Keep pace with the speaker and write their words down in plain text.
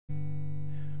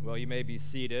Well, you may be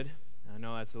seated. I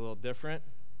know that's a little different.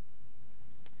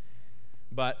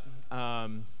 But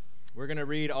we're going to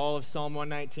read all of Psalm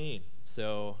 119.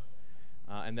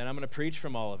 And then I'm going to preach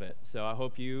from all of it. So I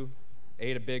hope you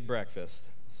ate a big breakfast.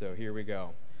 So here we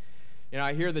go. You know,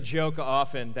 I hear the joke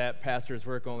often that pastors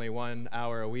work only 1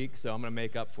 hour a week, so I'm going to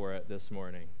make up for it this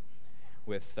morning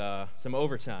with some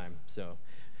overtime. So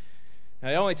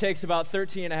now, it only takes about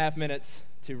 13 and a half minutes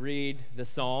to read the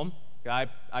psalm. I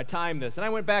timed this, and I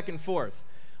went back and forth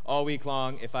all week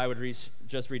long if I would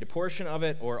just read a portion of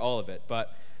it or all of it.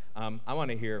 But I want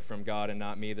to hear from God and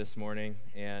not me this morning,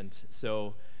 and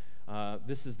so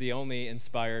this is the only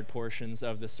inspired portions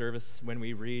of the service when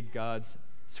we read God's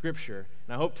Scripture.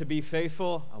 And I hope to be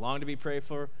faithful. I long to be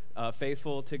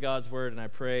faithful to God's Word, and I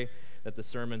pray that the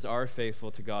sermons are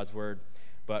faithful to God's Word.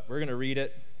 But we're going to read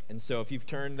it, and so if you've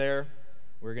turned there,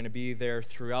 we're going to be there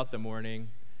throughout the morning.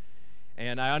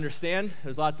 And I understand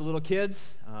there's lots of little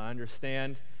kids. I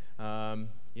understand,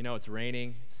 it's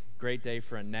raining. It's a great day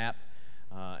for a nap.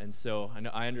 And so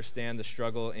I understand the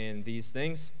struggle in these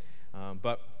things.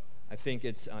 But I think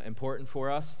it's important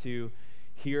for us to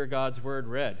hear God's Word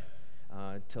read,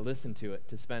 to listen to it,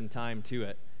 to spend time to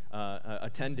it,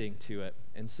 attending to it.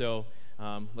 And so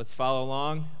let's follow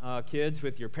along, kids,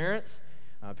 with your parents.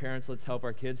 Parents, let's help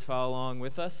our kids follow along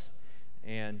with us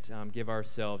and give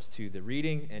ourselves to the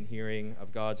reading and hearing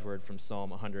of God's Word from Psalm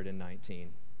 119.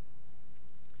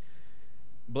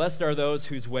 Blessed are those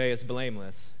whose way is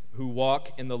blameless, who walk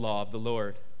in the law of the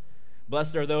Lord.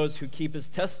 Blessed are those who keep his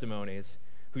testimonies,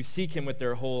 who seek him with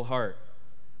their whole heart,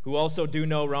 who also do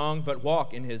no wrong but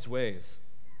walk in his ways.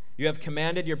 You have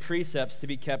commanded your precepts to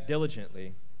be kept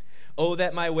diligently. Oh,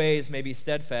 that my ways may be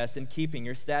steadfast in keeping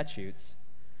your statutes.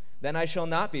 Then I shall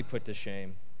not be put to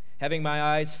shame, having my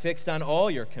eyes fixed on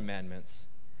all your commandments.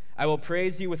 I will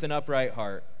praise you with an upright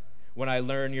heart when I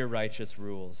learn your righteous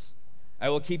rules. I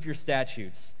will keep your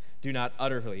statutes. Do not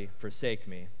utterly forsake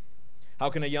me.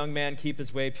 How can a young man keep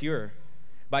his way pure?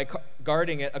 By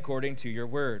guarding it according to your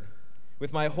word.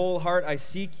 With my whole heart I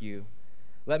seek you.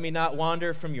 Let me not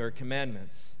wander from your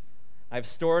commandments. I have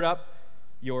stored up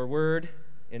your word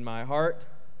in my heart,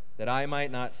 that I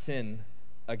might not sin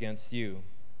against you.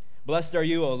 Blessed are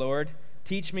you, O Lord.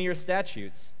 Teach me your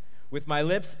statutes. With my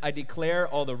lips I declare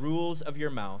all the rules of your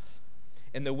mouth.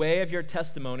 In the way of your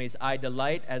testimonies I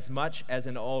delight as much as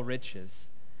in all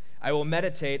riches. I will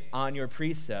meditate on your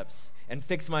precepts and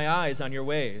fix my eyes on your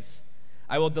ways.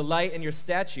 I will delight in your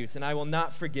statutes, and I will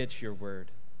not forget your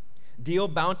word. Deal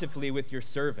bountifully with your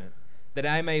servant, that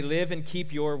I may live and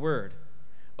keep your word.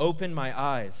 Open my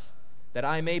eyes, that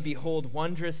I may behold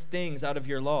wondrous things out of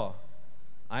your law.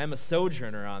 I am a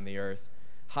sojourner on the earth.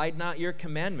 Hide not your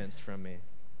commandments from me.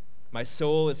 My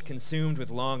soul is consumed with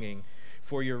longing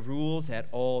for your rules at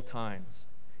all times.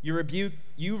 You rebuke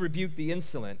the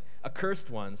insolent, accursed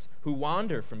ones who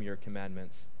wander from your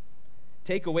commandments.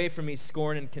 Take away from me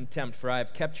scorn and contempt, for I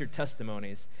have kept your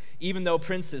testimonies. Even though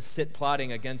princes sit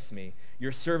plotting against me,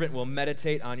 your servant will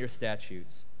meditate on your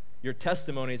statutes. Your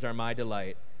testimonies are my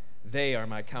delight. They are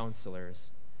my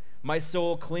counselors. My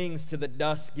soul clings to the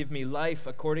dust. Give me life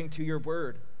according to your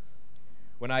word.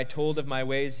 When I told of my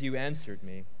ways, you answered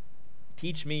me.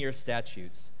 Teach me your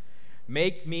statutes.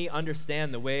 Make me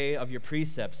understand the way of your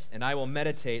precepts, and I will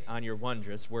meditate on your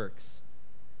wondrous works.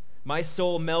 My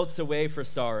soul melts away for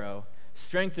sorrow.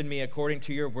 Strengthen me according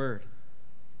to your word.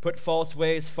 Put false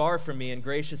ways far from me and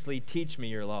graciously teach me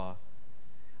your law.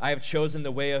 I have chosen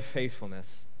the way of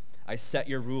faithfulness. I set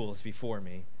your rules before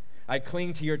me. I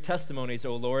cling to your testimonies,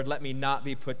 O Lord. Let me not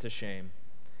be put to shame.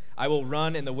 I will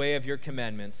run in the way of your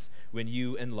commandments when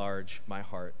you enlarge my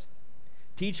heart.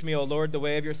 Teach me, O Lord, the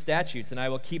way of your statutes, and I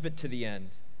will keep it to the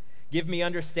end. Give me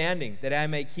understanding, that I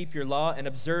may keep your law and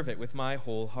observe it with my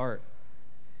whole heart.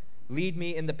 Lead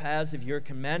me in the paths of your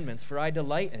commandments, for I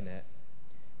delight in it.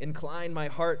 Incline my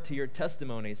heart to your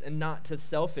testimonies and not to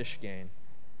selfish gain.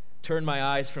 Turn my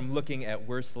eyes from looking at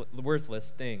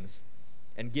worthless things,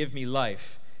 and give me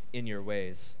life in your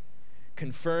ways.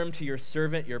 Confirm to your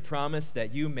servant your promise,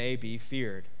 that you may be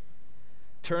feared.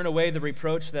 Turn away the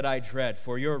reproach that I dread,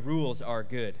 for your rules are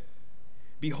good.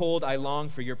 Behold, I long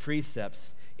for your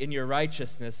precepts. In your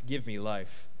righteousness give me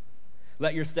life.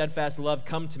 Let your steadfast love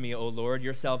come to me, O Lord,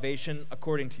 your salvation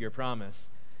according to your promise.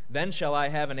 Then shall I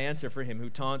have an answer for him who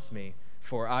taunts me,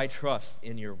 for I trust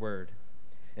in your word.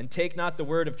 And take not the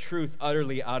word of truth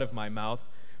utterly out of my mouth,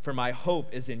 for my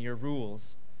hope is in your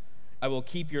rules. I will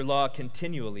keep your law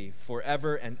continually,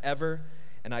 forever and ever,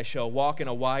 and I shall walk in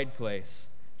a wide place,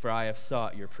 for I have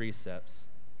sought your precepts.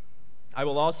 I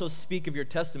will also speak of your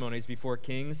testimonies before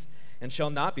kings, and shall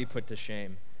not be put to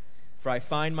shame. for I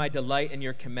find my delight in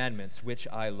your commandments, which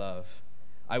I love.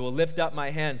 I will lift up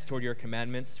my hands toward your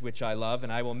commandments, which I love,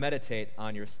 and I will meditate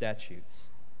on your statutes.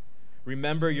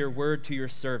 Remember your word to your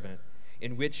servant,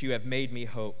 in which you have made me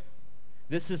hope.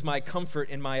 This is my comfort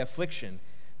in my affliction,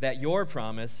 that your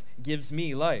promise gives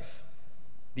me life.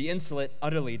 The insolent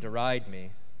utterly deride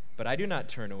me, but I do not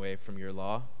turn away from your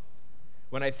law.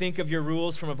 When I think of your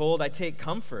rules from of old, I take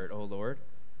comfort, O Lord.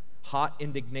 Hot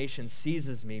indignation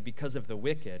seizes me because of the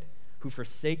wicked who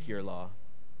forsake your law.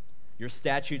 Your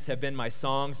statutes have been my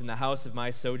songs in the house of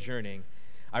my sojourning.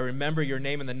 I remember your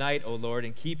name in the night, O Lord,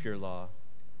 and keep your law.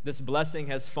 This blessing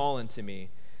has fallen to me,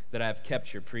 that I have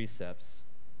kept your precepts.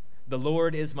 The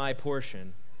Lord is my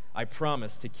portion. I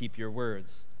promise to keep your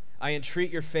words. I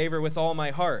entreat your favor with all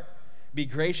my heart. Be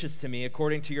gracious to me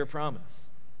according to your promise.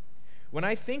 When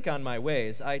I think on my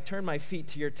ways, I turn my feet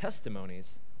to your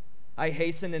testimonies. I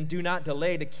hasten and do not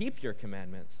delay to keep your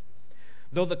commandments.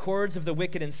 Though the cords of the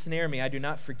wicked ensnare me, I do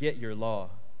not forget your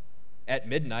law. At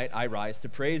midnight I rise to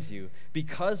praise you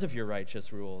because of your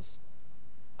righteous rules.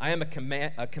 I am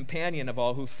a companion of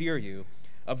all who fear you,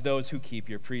 of those who keep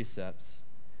your precepts.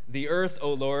 The earth,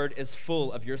 O Lord, is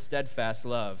full of your steadfast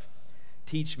love.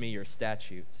 Teach me your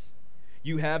statutes.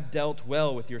 You have dealt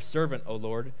well with your servant, O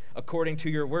Lord, according to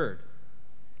your word.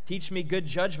 Teach me good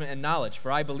judgment and knowledge,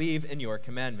 for I believe in your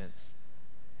commandments.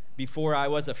 Before I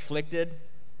was afflicted,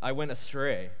 I went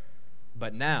astray,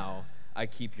 but now I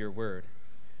keep your word.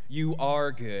 You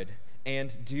are good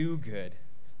and do good.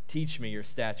 Teach me your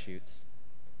statutes.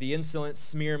 The insolent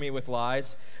smear me with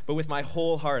lies, but with my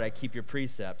whole heart I keep your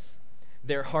precepts.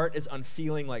 Their heart is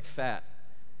unfeeling like fat,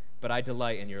 but I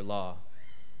delight in your law.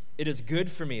 It is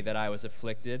good for me that I was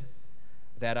afflicted,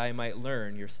 that I might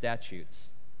learn your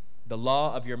statutes. The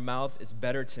law of your mouth is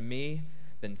better to me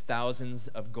than thousands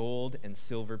of gold and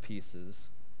silver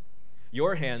pieces.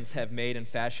 Your hands have made and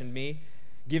fashioned me.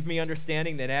 Give me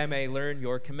understanding that I may learn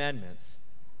your commandments.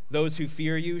 Those who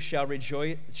fear you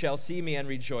shall see me and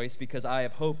rejoice, because I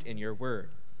have hoped in your word.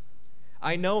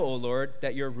 I know, O Lord,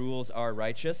 that your rules are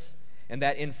righteous, and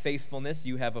that in faithfulness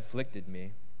you have afflicted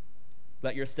me.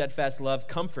 Let your steadfast love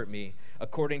comfort me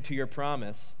according to your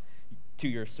promise to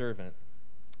your servant.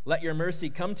 Let your mercy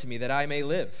come to me that I may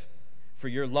live, for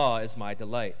your law is my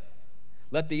delight.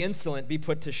 Let the insolent be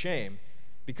put to shame,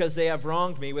 because they have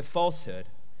wronged me with falsehood.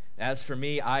 As for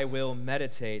me, I will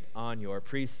meditate on your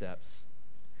precepts.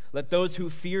 Let those who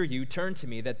fear you turn to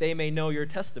me, that they may know your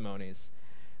testimonies.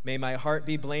 May my heart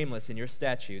be blameless in your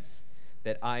statutes,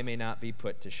 that I may not be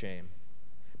put to shame.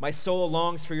 My soul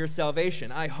longs for your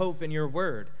salvation. I hope in your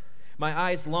word. My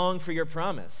eyes long for your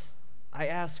promise. I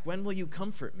ask, when will you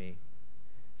comfort me?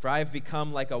 For I have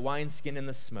become like a wineskin in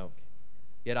the smoke,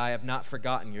 yet I have not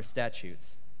forgotten your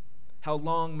statutes. How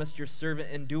long must your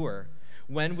servant endure?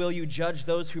 When will you judge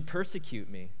those who persecute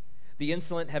me? The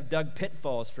insolent have dug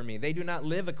pitfalls for me. They do not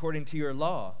live according to your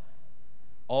law.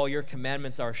 All your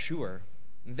commandments are sure.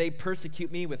 They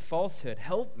persecute me with falsehood.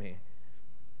 Help me.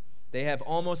 They have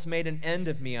almost made an end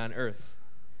of me on earth,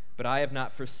 but I have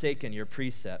not forsaken your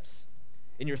precepts.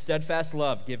 In your steadfast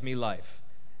love, give me life,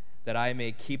 that I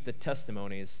may keep the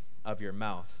testimonies of your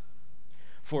mouth.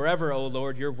 Forever, O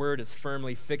Lord, your word is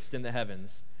firmly fixed in the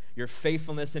heavens. Your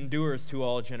faithfulness endures to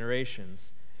all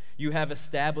generations. You have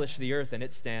established the earth, and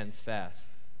it stands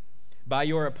fast. By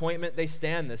your appointment they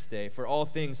stand this day, for all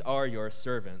things are your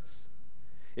servants.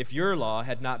 If your law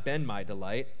had not been my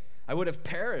delight, I would have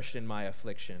perished in my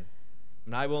affliction.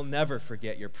 And I will never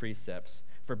forget your precepts,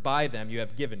 for by them you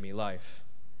have given me life.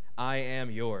 I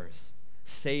am yours.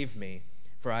 Save me,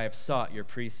 for I have sought your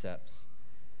precepts.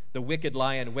 The wicked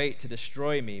lie in wait to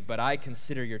destroy me, but I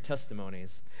consider your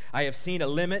testimonies. I have seen a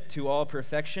limit to all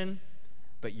perfection,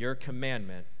 but your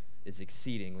commandment is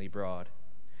exceedingly broad.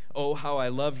 Oh, how I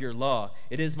love your law.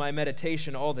 It is my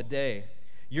meditation all the day.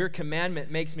 Your commandment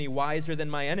makes me wiser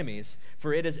than my enemies,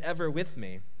 for it is ever with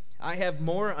me. I have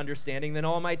more understanding than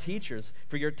all my teachers,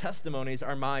 for your testimonies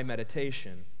are my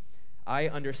meditation. I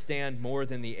understand more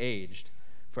than the aged,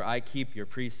 for I keep your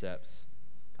precepts.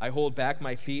 I hold back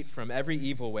my feet from every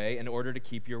evil way in order to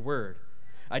keep your word.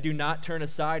 I do not turn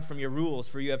aside from your rules,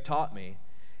 for you have taught me.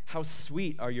 How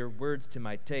sweet are your words to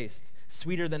my taste,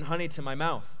 sweeter than honey to my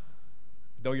mouth.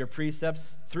 Through your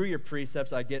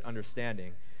precepts I get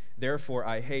understanding. Therefore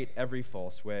I hate every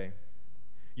false way.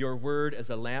 Your word is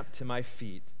a lamp to my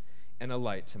feet and a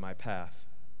light to my path.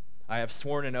 I have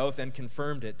sworn an oath and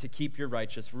confirmed it to keep your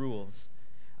righteous rules.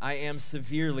 I am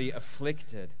severely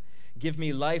afflicted. Give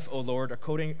me life, O Lord,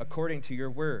 according to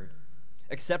your word.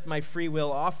 Accept my free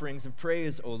will offerings of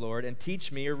praise, O Lord, and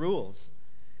teach me your rules.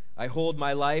 I hold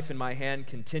my life in my hand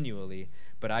continually,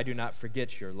 but I do not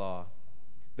forget your law.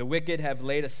 The wicked have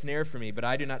laid a snare for me, but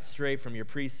I do not stray from your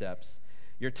precepts.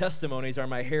 Your testimonies are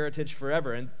my heritage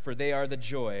forever, and for they are the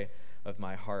joy of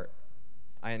my heart.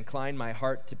 I incline my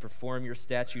heart to perform your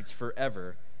statutes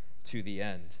forever to the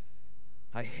end.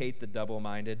 I hate the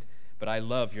double-minded, but I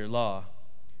love your law.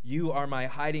 You are my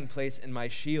hiding place and my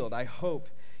shield. I hope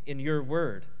in your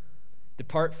word.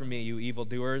 Depart from me, you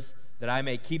evildoers, that I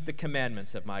may keep the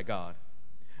commandments of my God.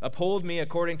 Uphold me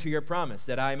according to your promise,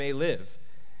 that I may live,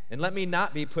 and let me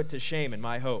not be put to shame in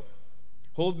my hope.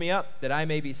 Hold me up, that I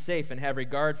may be safe and have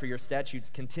regard for your statutes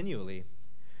continually.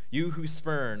 You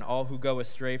spurn all who go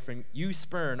astray from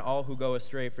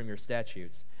your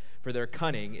statutes, for their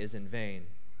cunning is in vain.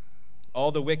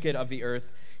 All the wicked of the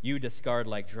earth you discard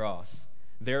like dross.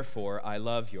 Therefore I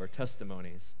love your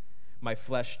testimonies. My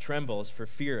flesh trembles for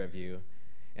fear of you,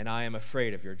 and I am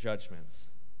afraid of your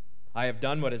judgments. I have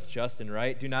done what is just and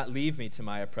right. Do not leave me to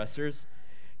my oppressors.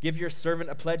 Give your servant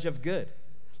a pledge of good.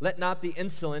 Let not the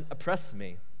insolent oppress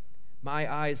me. My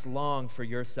eyes long for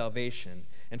your salvation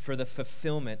and for the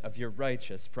fulfillment of your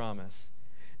righteous promise.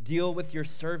 Deal with your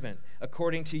servant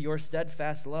according to your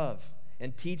steadfast love,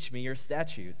 and teach me your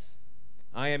statutes.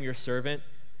 I am your servant.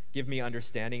 Give me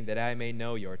understanding that I may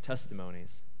know your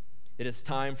testimonies. It is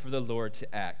time for the Lord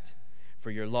to act,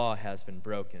 for your law has been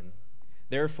broken.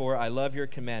 Therefore I love your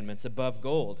commandments above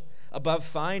gold, above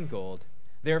fine gold.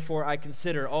 Therefore I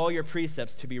consider all your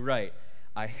precepts to be right.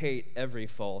 I hate every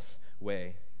false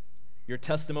way. Your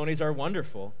testimonies are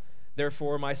wonderful.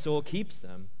 Therefore my soul keeps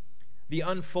them. The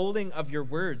unfolding of your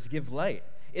words give light.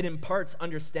 It imparts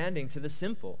understanding to the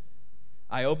simple.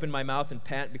 I open my mouth and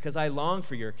pant because I long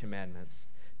for your commandments.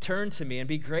 Turn to me and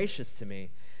be gracious to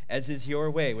me, as is your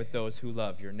way with those who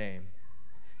love your name.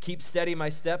 Keep steady my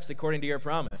steps according to your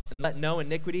promise, and let no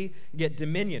iniquity get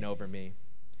dominion over me.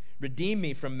 Redeem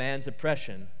me from man's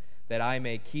oppression, that I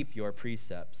may keep your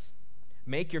precepts.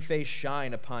 Make your face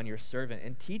shine upon your servant,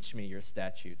 and teach me your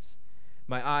statutes.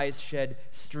 My eyes shed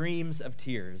streams of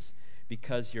tears,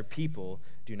 because your people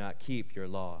do not keep your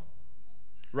law.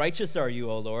 Righteous are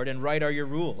you, O Lord, and right are your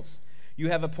rules. You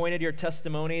have appointed your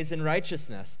testimonies in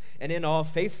righteousness and in all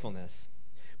faithfulness.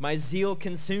 My zeal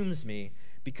consumes me,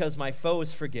 because my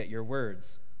foes forget your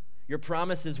words. Your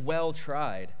promise is well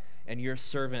tried, and your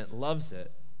servant loves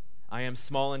it. I am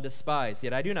small and despised,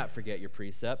 yet I do not forget your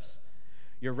precepts.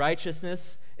 Your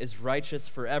righteousness is righteous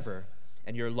forever,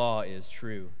 and your law is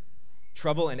true.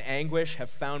 Trouble and anguish have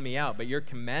found me out, but your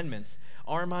commandments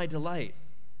are my delight.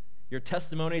 Your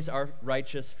testimonies are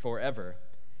righteous forever.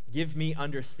 Give me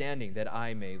understanding that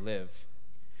I may live.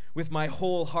 With my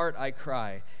whole heart I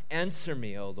cry, answer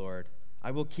me, O Lord.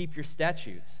 I will keep your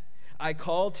statutes. I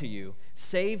call to you,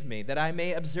 save me, that I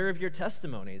may observe your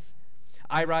testimonies.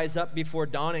 I rise up before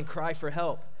dawn and cry for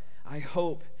help. I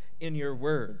hope in your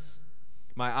words.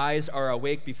 My eyes are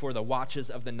awake before the watches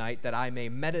of the night, that I may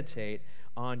meditate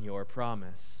on your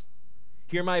promise.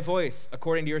 Hear my voice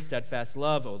according to your steadfast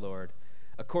love, O Lord.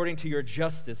 According to your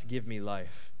justice, give me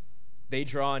life. They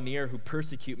draw near who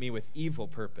persecute me with evil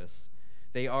purpose.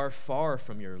 They are far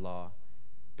from your law,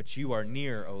 but you are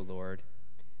near, O Lord,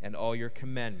 and all your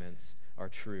commandments are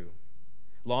true.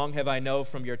 Long have I known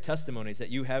from your testimonies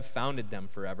that you have founded them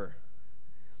forever.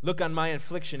 Look on my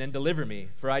affliction and deliver me,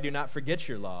 for I do not forget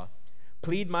your law.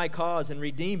 Plead my cause and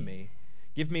redeem me.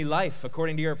 Give me life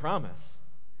according to your promise.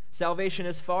 Salvation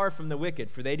is far from the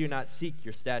wicked, for they do not seek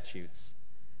your statutes.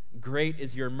 Great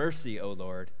is your mercy, O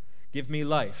Lord. Give me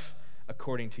life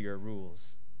according to your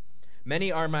rules.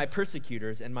 Many are my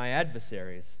persecutors and my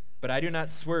adversaries, but I do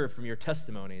not swerve from your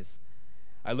testimonies.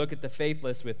 I look at the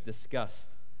faithless with disgust,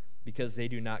 because they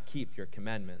do not keep your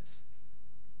commandments.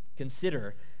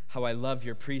 Consider how I love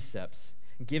your precepts.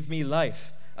 Give me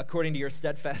life according to your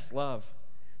steadfast love.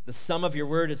 The sum of your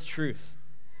word is truth,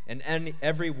 and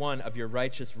every one of your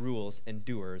righteous rules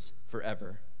endures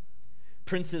forever.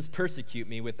 Princes persecute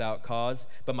me without cause,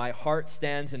 but my heart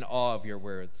stands in awe of your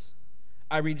words.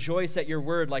 I rejoice at your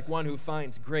word like one who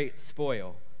finds great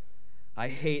spoil. I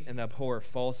hate and abhor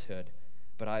falsehood,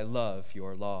 but I love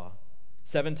your law.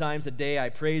 7 times a day I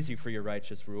praise you for your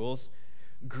righteous rules.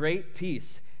 Great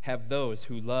peace have those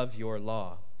who love your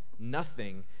law.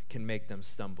 Nothing can make them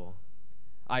stumble.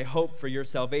 I hope for your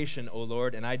salvation, O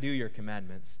Lord, and I do your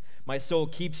commandments. My soul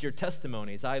keeps your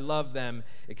testimonies. I love them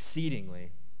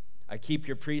exceedingly. I keep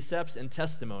your precepts and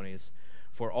testimonies,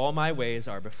 for all my ways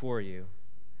are before you.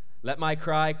 Let my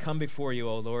cry come before you,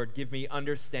 O Lord. Give me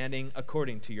understanding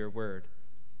according to your word.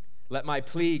 Let my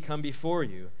plea come before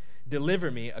you.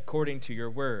 Deliver me according to your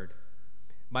word.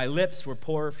 My lips will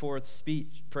pour forth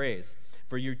praise,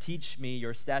 for you teach me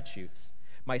your statutes.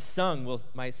 My tongue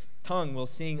will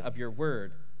sing of your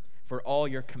word, for all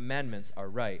your commandments are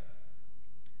right.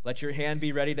 Let your hand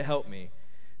be ready to help me,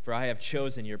 for I have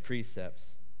chosen your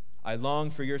precepts. I long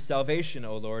for your salvation,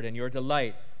 O Lord, and your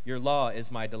delight. Your law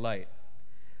is my delight.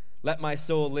 Let my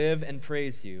soul live and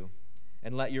praise you,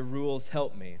 and let your rules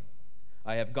help me.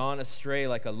 I have gone astray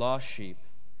like a lost sheep.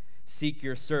 Seek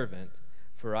your servant,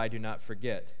 for I do not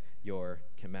forget your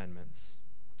commandments.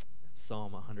 That's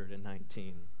Psalm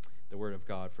 119, the word of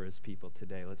God for his people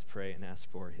today. Let's pray and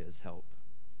ask for his help.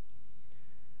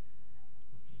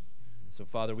 So,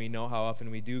 Father, we know how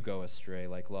often we do go astray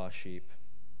like lost sheep.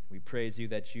 We praise you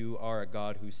that you are a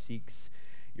God who seeks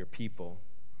your people.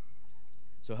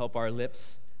 So help our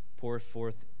lips pour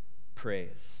forth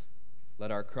praise. Let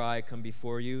our cry come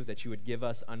before you, that you would give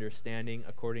us understanding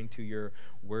according to your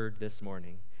word this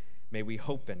morning. May we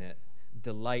hope in it,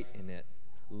 delight in it,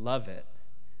 love it,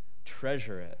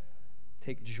 treasure it,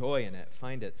 take joy in it,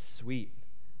 find it sweet.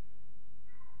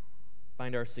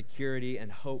 Find our security and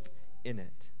hope in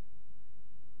it.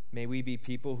 May we be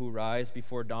people who rise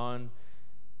before dawn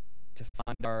to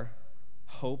find our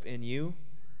hope in you,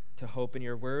 to hope in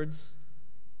your words.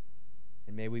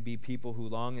 And may we be people who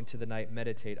long into the night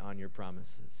meditate on your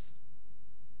promises.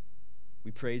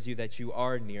 We praise you that you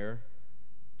are near,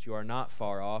 that you are not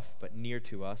far off, but near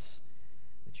to us,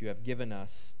 that you have given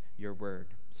us your word.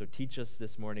 So teach us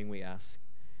this morning, we ask.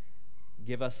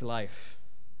 Give us life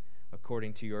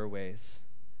according to your ways.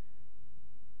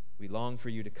 We long for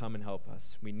you to come and help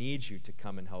us. We need you to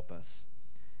come and help us.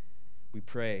 We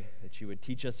pray that you would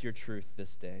teach us your truth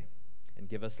this day and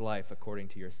give us life according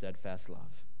to your steadfast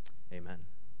love. Amen.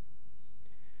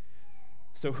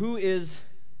 So who is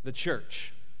the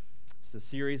church? It's the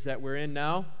series that we're in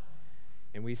now,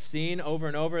 and we've seen over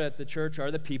and over that the church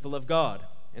are the people of God,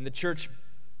 and the church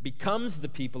becomes the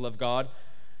people of God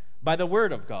by the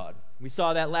word of God. We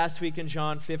saw that last week in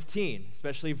John 15,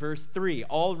 especially verse 3.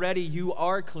 Already you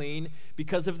are clean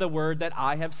because of the word that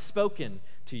I have spoken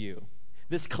to you.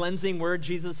 This cleansing word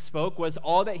Jesus spoke was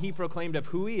all that he proclaimed of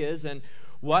who he is and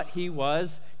what he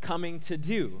was coming to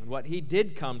do, and what he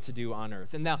did come to do on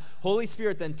earth. And now, Holy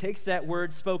Spirit then takes that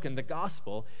word spoken, the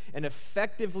gospel, and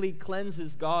effectively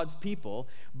cleanses God's people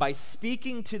by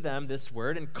speaking to them this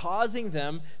word and causing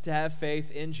them to have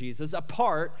faith in Jesus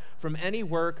apart from any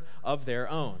work of their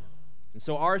own. And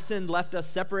so our sin left us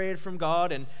separated from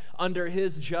God and under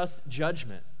his just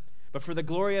judgment. But for the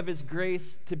glory of his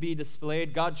grace to be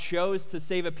displayed, God chose to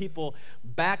save a people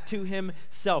back to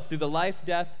himself through the life,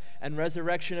 death, and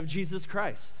resurrection of Jesus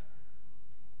Christ.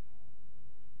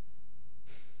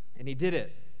 And he did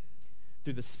it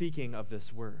through the speaking of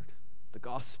this word, the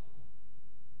gospel.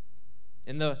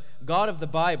 And the God of the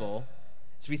Bible,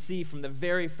 as we see from the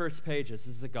very first pages,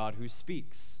 is the God who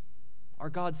speaks. Our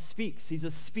God speaks. He's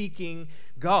a speaking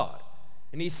God,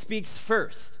 and he speaks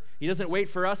first. He doesn't wait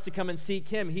for us to come and seek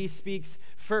him. He speaks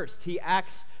first. He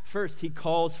acts first. He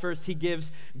calls first. He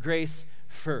gives grace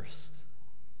first.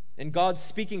 And God's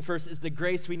speaking first is the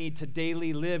grace we need to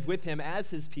daily live with him as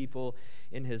his people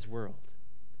in his world.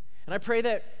 And I pray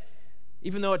that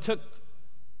even though it took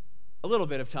a little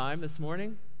bit of time this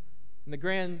morning, in the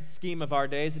grand scheme of our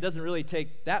days, it doesn't really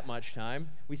take that much time.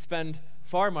 We spend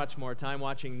far much more time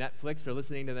watching Netflix or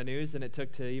listening to the news than it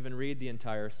took to even read the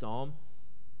entire psalm.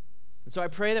 And so I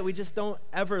pray that we just don't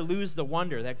ever lose the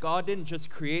wonder that God didn't just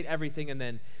create everything and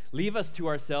then leave us to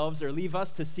ourselves or leave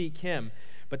us to seek him,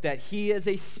 but that he is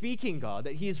a speaking God,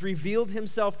 that he has revealed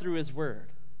himself through his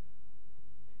word.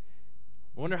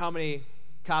 I wonder how many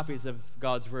copies of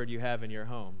God's word you have in your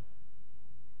home.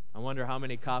 I wonder how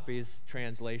many copies,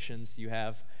 translations you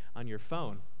have on your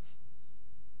phone.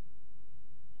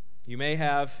 You may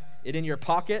have it in your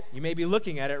pocket. You may be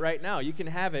looking at it right now. You can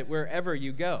have it wherever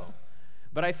you go.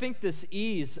 But I think this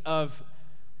ease of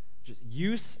just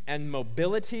use and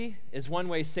mobility is one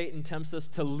way Satan tempts us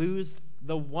to lose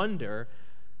the wonder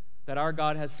that our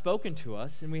God has spoken to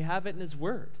us, and we have it in his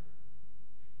word.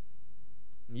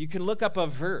 You can look up a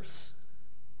verse,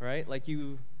 right? Like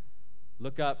you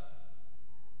look up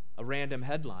a random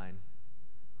headline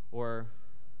or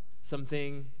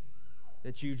something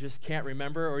that you just can't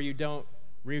remember or you don't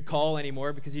recall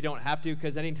anymore because you don't have to,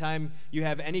 because anytime you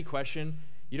have any question,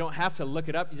 you don't have to look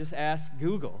it up, you just ask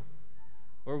Google.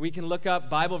 Or we can look up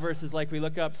Bible verses like we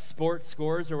look up sports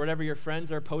scores or whatever your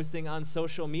friends are posting on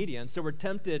social media. And so we're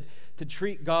tempted to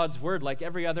treat God's word like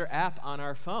every other app on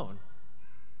our phone.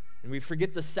 And we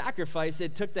forget the sacrifice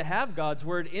it took to have God's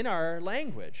word in our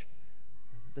language.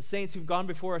 The saints who've gone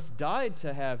before us died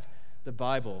to have the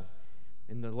Bible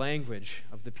in the language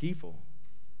of the people.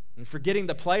 And forgetting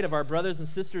the plight of our brothers and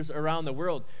sisters around the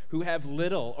world who have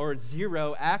little or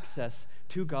zero access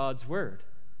to God's word.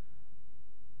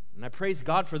 And I praise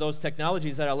God for those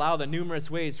technologies that allow the numerous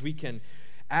ways we can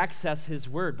access his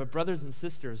word. But brothers and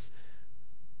sisters,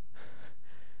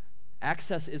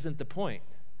 access isn't the point.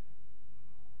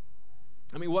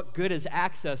 I mean, what good is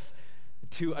access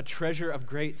to a treasure of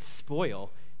great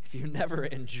spoil if you never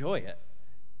enjoy it?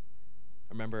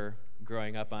 I remember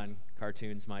growing up on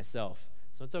cartoons myself,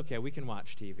 so it's okay, we can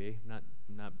watch TV. I'm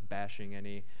not bashing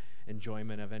any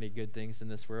enjoyment of any good things in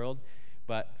this world,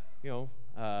 but,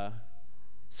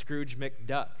 Scrooge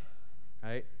McDuck,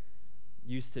 right,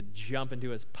 used to jump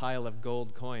into his pile of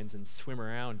gold coins and swim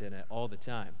around in it all the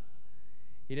time.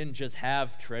 He didn't just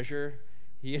have treasure,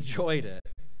 he enjoyed it.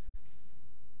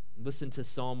 Listen to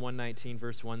Psalm 119,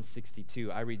 verse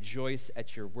 162. I rejoice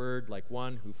at your word like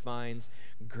one who finds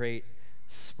great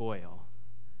spoil.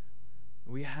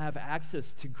 We have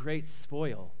access to great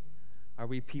spoil. Are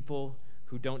we people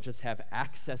who don't just have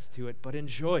access to it, but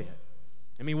enjoy it?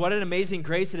 I mean, what an amazing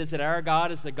grace it is that our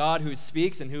God is the God who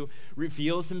speaks and who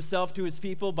reveals himself to his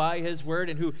people by his word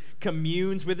and who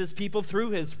communes with his people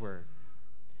through his word.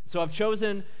 So I've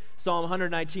chosen Psalm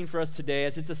 119 for us today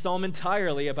as it's a psalm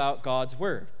entirely about God's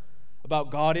word, about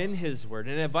God in his word,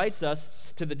 and it invites us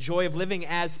to the joy of living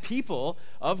as people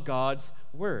of God's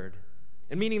word.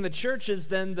 And meaning the church is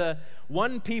then the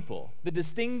one people, the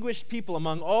distinguished people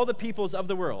among all the peoples of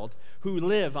the world who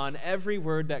live on every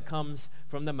word that comes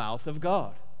from the mouth of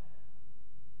God.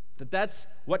 That's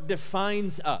what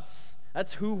defines us.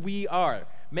 That's who we are.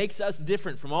 Makes us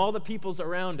different from all the peoples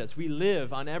around us. We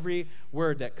live on every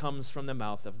word that comes from the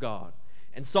mouth of God.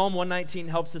 And Psalm 119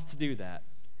 helps us to do that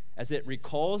as it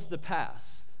recalls the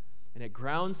past and it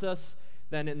grounds us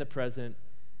then in the present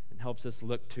and helps us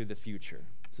look to the future.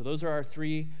 So those are our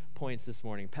 3 points this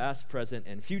morning: past, present,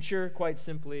 and future, quite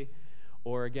simply.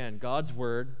 Or again, God's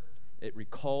word, it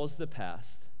recalls the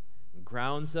past and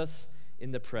grounds us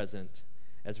in the present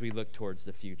as we look towards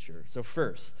the future. So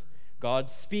first, God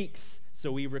speaks,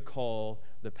 so we recall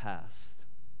the past.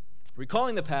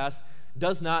 Recalling the past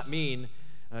does not mean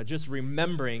just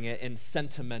remembering it in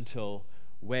sentimental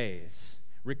ways.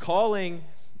 Recalling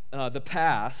the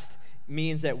past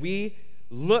means that we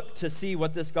look to see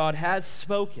what this God has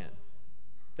spoken,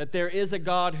 that there is a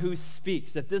God who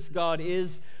speaks, that this God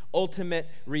is ultimate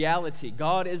reality.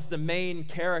 God is the main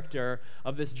character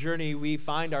of this journey we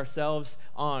find ourselves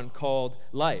on called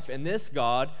life. And this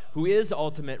God, who is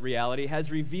ultimate reality,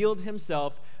 has revealed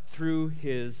himself through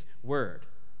his word.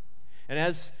 And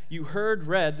as you heard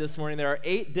read this morning, there are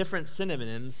 8 different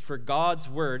synonyms for God's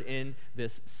word in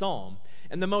this psalm.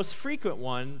 And the most frequent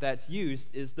one that's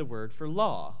used is the word for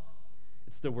law.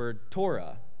 It's the word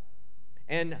Torah.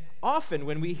 And often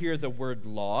when we hear the word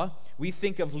law, we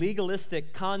think of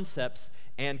legalistic concepts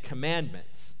and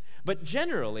commandments. But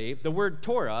generally, the word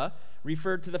Torah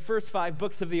referred to the first 5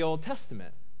 books of the Old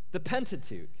Testament, the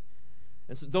Pentateuch.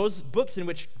 And so those books in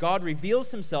which God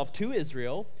reveals himself to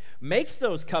Israel, makes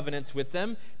those covenants with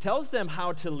them, tells them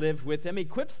how to live with him,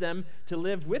 equips them to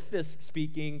live with this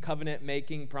speaking,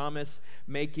 covenant-making,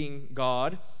 promise-making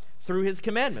God through his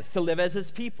commandments, to live as his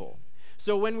people.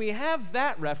 So when we have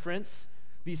that reference,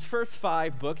 these first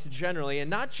 5 books generally, and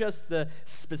not just the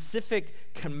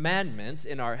specific commandments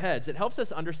in our heads, it helps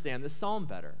us understand this psalm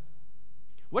better.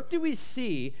 What do we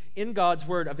see in God's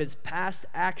word of his past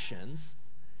actions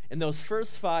in those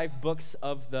first 5 books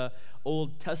of the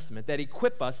Old Testament that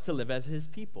equip us to live as his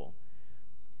people?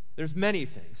 There's many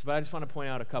things, but I just want to point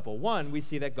out a couple. One, we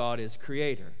see that God is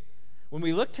creator. When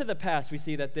we look to the past, we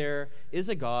see that there is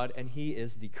a God and he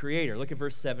is the creator. Look at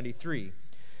verse 73.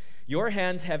 Your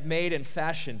hands have made and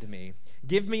fashioned me.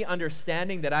 Give me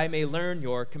understanding that I may learn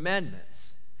your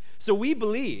commandments. So we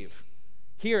believe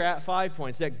here at 5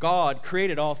 Points that God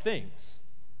created all things.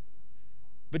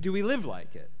 But do we live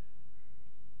like it?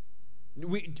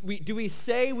 Do we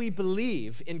say we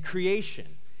believe in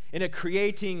creation, in a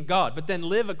creating God, but then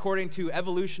live according to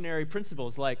evolutionary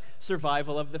principles like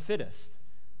survival of the fittest?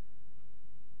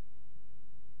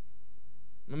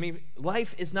 I mean,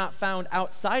 life is not found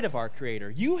outside of our Creator.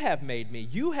 You have made me.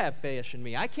 You have fashioned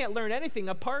me. I can't learn anything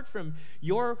apart from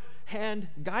your hand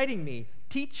guiding me,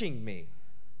 teaching me.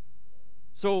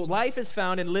 So life is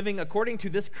found in living according to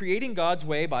this creating God's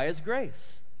way by his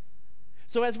grace.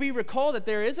 So as we recall that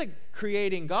there is a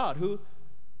creating God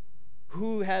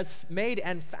who has made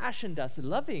and fashioned us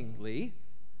lovingly,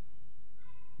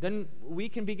 then we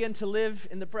can begin to live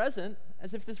in the present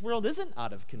as if this world isn't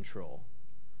out of control.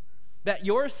 That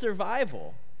your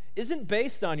survival isn't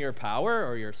based on your power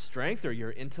or your strength or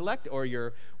your intellect or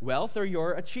your wealth or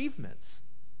your achievements.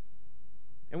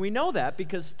 And we know that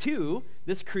because, 2,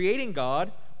 this creating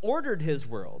God ordered his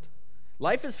world.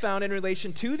 Life is found in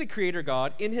relation to the Creator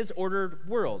God in his ordered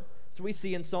world. So we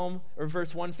see in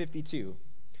verse 152.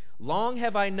 Long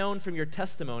have I known from your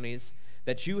testimonies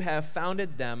that you have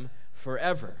founded them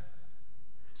forever.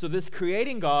 So this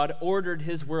creating God ordered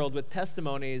his world with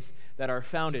testimonies that are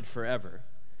founded forever.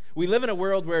 We live in a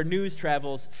world where news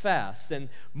travels fast, and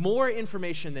more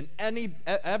information than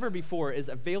ever before is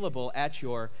available at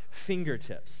your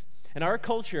fingertips. And our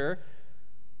culture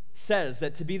says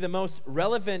that to be the most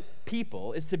relevant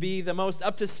people is to be the most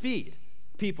up-to-speed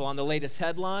people on the latest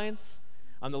headlines,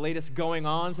 on the latest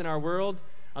going-ons in our world,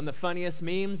 on the funniest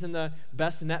memes and the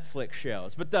best Netflix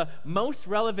shows. But the most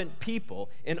relevant people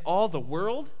in all the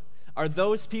world are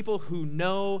those people who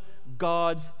know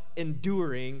God's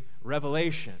enduring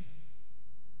revelation.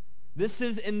 This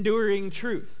is enduring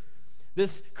truth.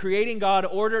 This creating God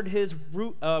ordered his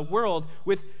world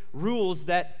with rules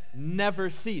that never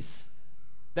cease,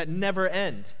 that never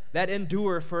end, that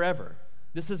endure forever.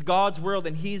 This is God's world,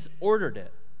 and he's ordered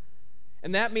it.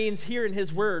 And that means here in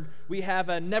his word, we have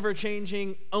a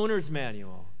never-changing owner's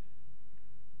manual.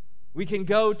 We can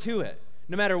go to it.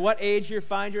 No matter what age you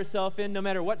find yourself in, no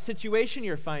matter what situation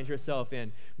you find yourself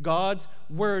in, God's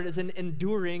word is an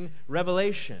enduring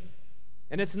revelation.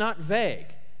 And it's not vague.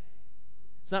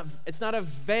 It's not a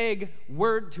vague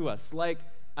word to us like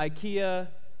IKEA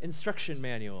instruction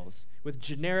manuals with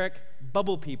generic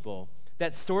bubble people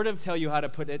that sort of tell you how to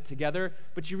put it together,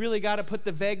 but you really got to put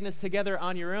the vagueness together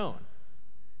on your own.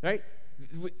 Right?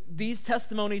 These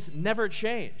testimonies never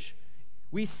change.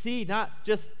 We see not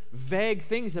just vague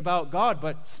things about God,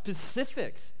 but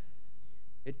specifics.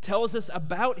 It tells us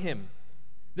about him,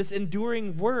 this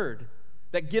enduring word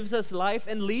that gives us life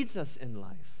and leads us in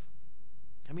life.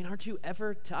 I mean, aren't you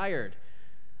ever tired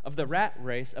of the rat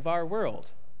race of our world?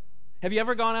 Have you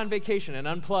ever gone on vacation and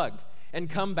unplugged and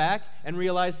come back and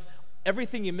realized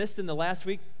everything you missed in the last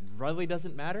week really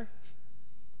doesn't matter?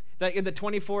 That in the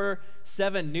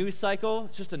 24/7 news cycle,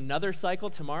 it's just another cycle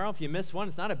tomorrow. If you miss one,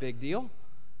 it's not a big deal.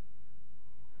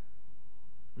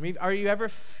 I mean, are you ever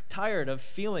tired of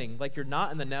feeling like you're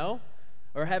not in the know,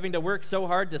 or having to work so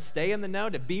hard to stay in the know,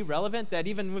 to be relevant, that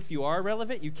even if you are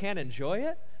relevant, you can't enjoy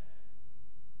it?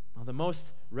 Well, the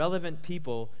most relevant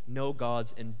people know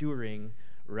God's enduring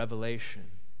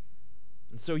revelation.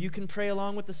 And so you can pray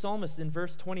along with the psalmist in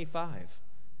verse 25.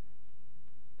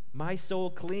 My soul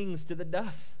clings to the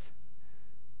dust.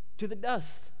 To the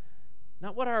dust.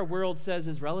 Not what our world says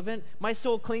is relevant. My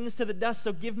soul clings to the dust,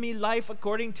 so give me life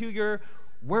according to your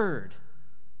word.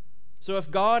 So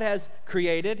if God has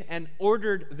created and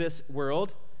ordered this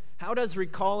world, how does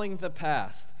recalling the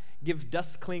past give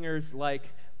dust clingers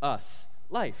like us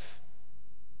life?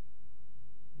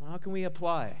 Well, how can we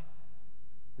apply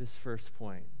this first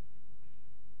point?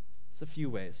 It's a few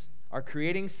ways. Our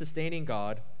creating, sustaining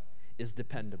God is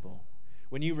dependable.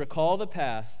 When you recall the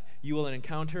past, you will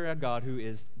encounter a God who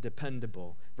is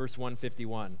dependable. Verse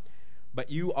 151, but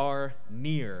you are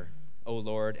near, O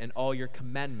Lord, and all your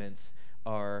commandments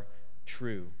are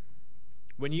true.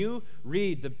 When you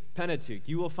read the Pentateuch,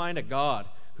 you will find a God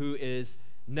who is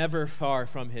never far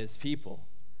from his people.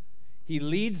 He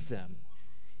leads them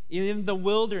in the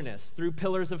wilderness through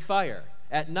pillars of fire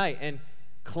at night and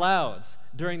clouds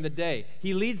during the day.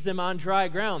 He leads them on dry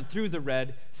ground through the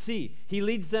Red Sea. He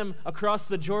leads them across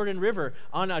the Jordan River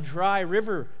on a dry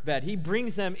riverbed. He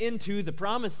brings them into the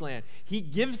promised land. He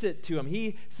gives it to them.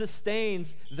 He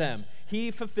sustains them.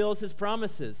 He fulfills his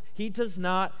promises. He does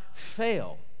not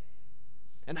fail.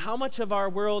 And how much of our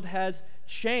world has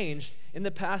changed in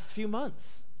the past few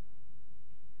months?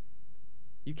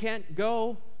 You can't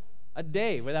go a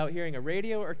day without hearing a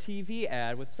radio or TV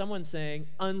ad with someone saying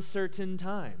uncertain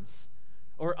times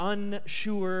or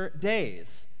unsure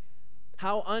days.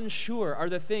 How unsure are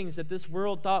the things that this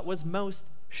world thought was most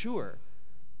sure?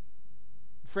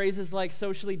 Phrases like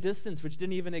socially distanced, which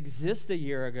didn't even exist a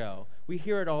year ago. We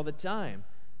hear it all the time.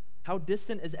 How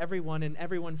distant is everyone and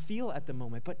everyone feel at the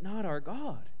moment, but not our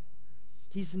God.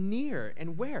 He's near,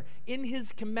 and where? In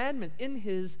his commandments, in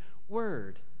his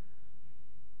word.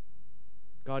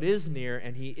 God is near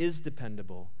and he is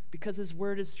dependable because his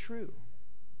word is true.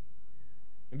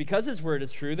 And because his word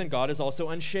is true, then God is also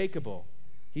unshakable.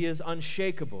 He is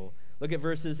unshakable. Look at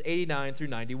verses 89 through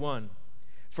 91.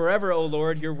 Forever, O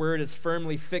Lord, your word is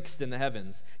firmly fixed in the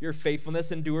heavens. Your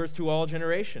faithfulness endures to all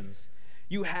generations.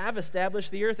 You have established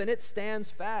the earth and it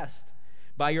stands fast.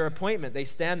 By your appointment they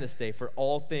stand this day, for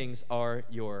all things are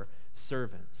your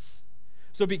servants.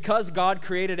 So because God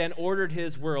created and ordered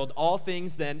his world, all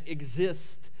things then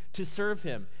exist to serve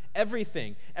him.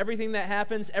 Everything that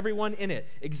happens, everyone in it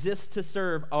exists to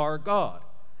serve our God.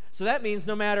 So that means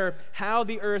no matter how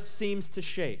the earth seems to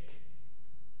shake,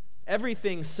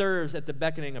 everything serves at the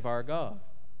beckoning of our God.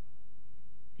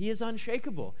 He is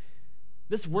unshakable.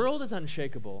 This world is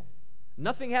unshakable.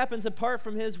 Nothing happens apart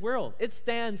from his world. It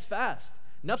stands fast.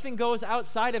 Nothing goes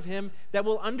outside of him that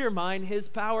will undermine his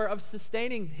power of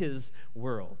sustaining his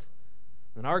world.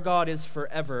 And our God is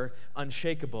forever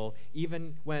unshakable,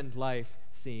 even when life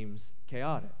seems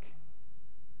chaotic.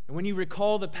 And when you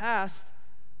recall the past,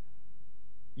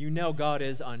 you know God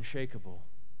is unshakable.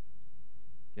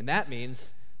 And that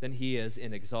means then he is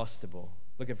inexhaustible.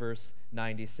 Look at verse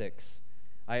 96.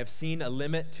 I have seen a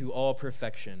limit to all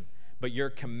perfection, but your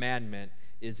commandment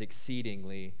is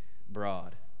exceedingly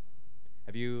broad.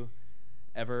 Have you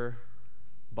ever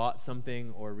bought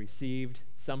something or received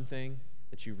something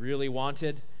that you really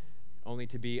wanted, only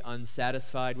to be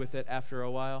unsatisfied with it after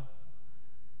a while?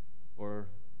 Or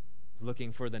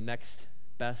looking for the next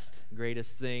best,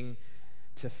 greatest thing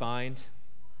to find?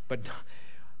 But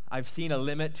I've seen a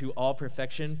limit to all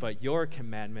perfection, but your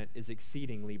commandment is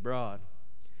exceedingly broad.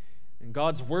 And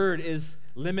God's word is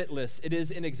limitless. It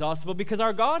is inexhaustible because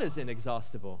our God is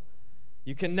inexhaustible.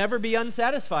 You can never be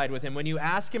unsatisfied with him. When you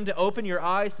ask him to open your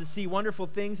eyes to see wonderful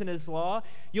things in his law,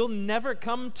 you'll never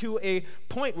come to a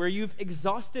point where you've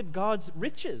exhausted God's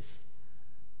riches.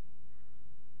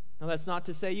 Now, that's not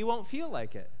to say you won't feel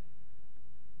like it.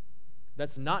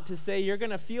 That's not to say you're going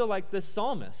to feel like the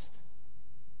psalmist.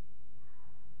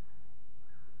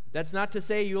 That's not to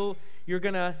say you're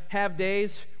going to have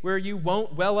days where you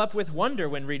won't well up with wonder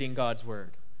when reading God's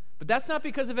word. But that's not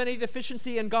because of any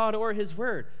deficiency in God or his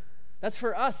word. That's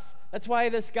for us. That's why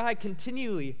this guy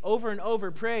continually, over and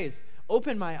over, prays,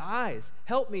 open my eyes,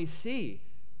 help me see,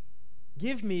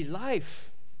 give me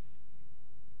life.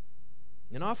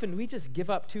 And often we just give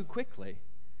up too quickly.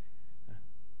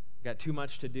 Got too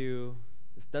much to do.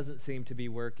 This doesn't seem to be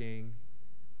working.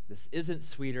 This isn't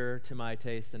sweeter to my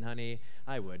taste than honey.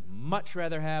 I would much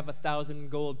rather have 1,000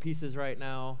 gold pieces right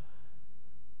now.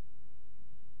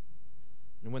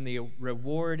 And when the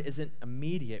reward isn't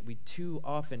immediate, we too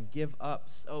often give up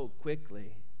so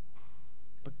quickly.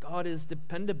 But God is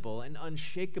dependable and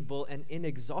unshakable and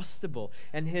inexhaustible.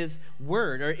 And his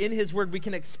word, or in his word, we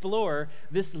can explore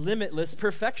this limitless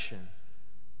perfection.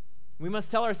 We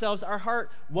must tell ourselves our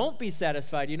heart won't be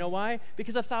satisfied. You know why?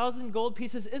 Because 1,000 gold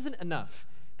pieces isn't enough.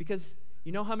 Because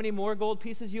you know how many more gold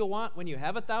pieces you'll want when you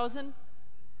have 1,000?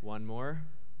 One more.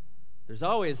 There's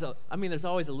always a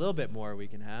little bit more we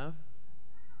can have.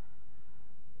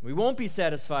 We won't be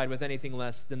satisfied with anything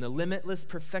less than the limitless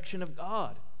perfection of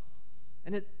God.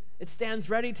 And it stands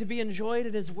ready to be enjoyed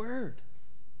in his word.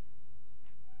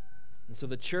 And so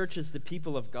the church is the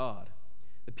people of God,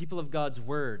 the people of God's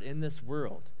word in this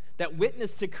world, that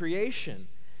witness to creation,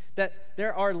 that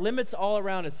there are limits all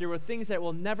around us. There are things that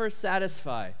will never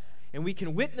satisfy. And we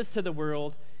can witness to the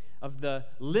world of the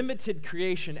limited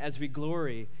creation as we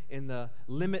glory in the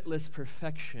limitless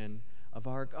perfection of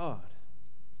our God.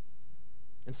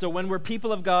 And so when we're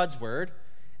people of God's word,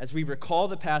 as we recall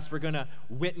the past, we're going to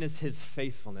witness his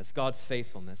faithfulness, God's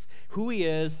faithfulness, who he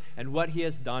is and what he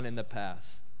has done in the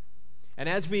past. And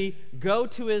as we go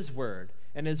to his word,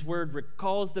 and his word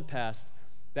recalls the past,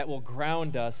 that will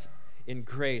ground us in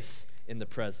grace in the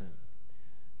present.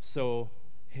 So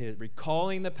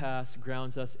recalling the past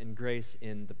grounds us in grace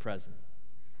in the present.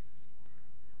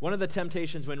 One of the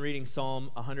temptations when reading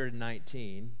Psalm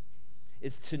 119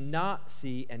 is to not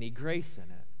see any grace in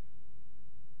it.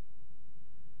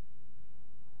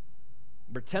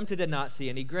 We're tempted to not see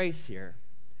any grace here,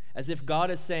 as if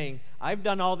God is saying, I've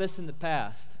done all this in the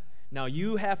past. Now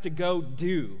you have to go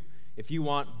do if you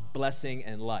want blessing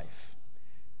and life.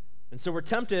 And so we're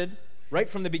tempted, right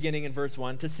from the beginning in verse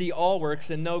 1, to see all works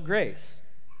and no grace.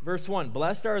 Verse 1,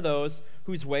 blessed are those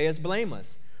whose way is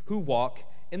blameless, who walk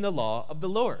in the law of the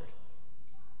Lord.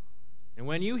 And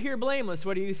when you hear blameless,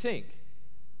 what do you think?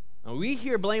 Now, we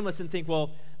hear blameless and think,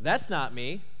 well, that's not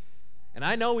me. And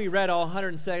I know we read all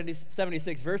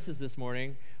 176 verses this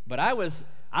morning, but I was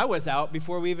out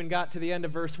before we even got to the end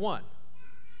of verse 1.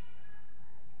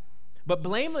 But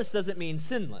blameless doesn't mean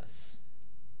sinless.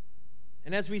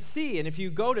 And as we see, and if you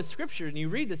go to Scripture and you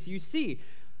read this, you see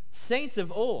saints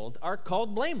of old are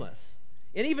called blameless.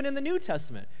 And even in the New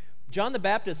Testament, John the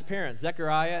Baptist's parents,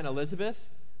 Zechariah and Elizabeth,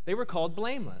 they were called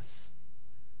blameless.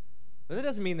 But that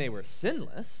doesn't mean they were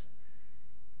sinless.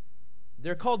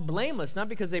 They're called blameless not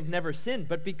because they've never sinned,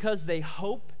 but because they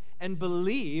hope and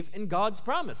believe in God's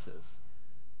promises.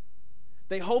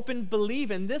 They hope and believe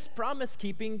in this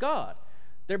promise-keeping God.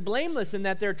 They're blameless in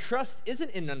that their trust isn't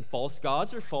in false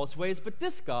gods or false ways, but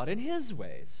this God in his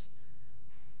ways.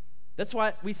 That's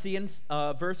what we see in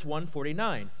verse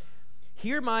 149.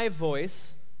 Hear my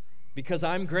voice, because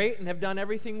I'm great and have done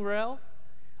everything well,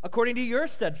 according to your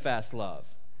steadfast love.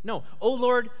 No, oh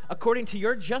Lord, according to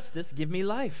your justice, give me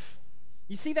life.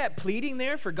 You see that pleading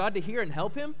there for God to hear and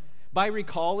help him by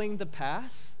recalling the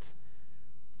past?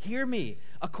 Hear me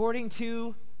according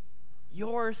to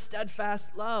your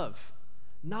steadfast love,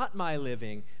 not my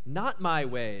living, not my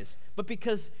ways, but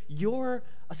because you're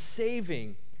a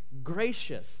saving,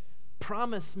 gracious,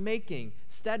 promise-making,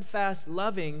 steadfast,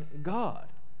 loving God.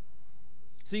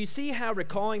 So you see how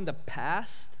recalling the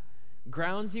past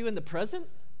grounds you in the present?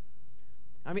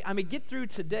 I mean, get through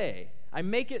today. I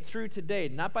make it through today,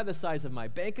 not by the size of my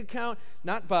bank account,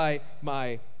 not by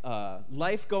my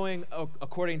life going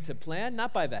according to plan,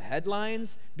 not by the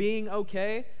headlines being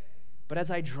okay, but as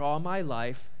I draw my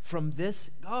life from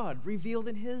this God revealed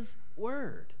in his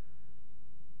word.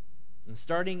 And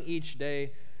starting each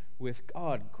day with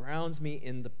God grounds me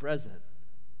in the present.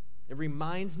 It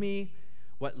reminds me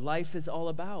what life is all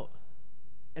about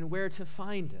and where to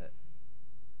find it.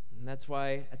 And that's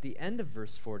why at the end of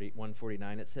verse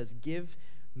 149, it says, give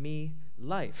me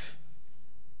life.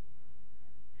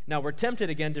 Now, we're tempted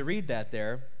again to read that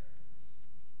there.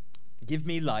 Give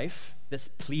me life, this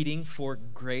pleading for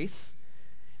grace.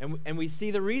 And we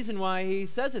see the reason why he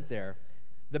says it there.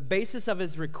 The basis of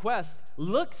his request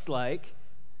looks like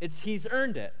he's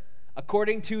earned it.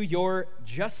 According to your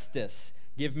justice,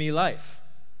 give me life.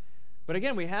 But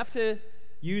again, we have to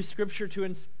use Scripture to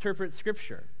interpret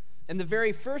Scripture. And the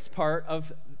very first part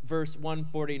of verse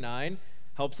 149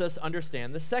 helps us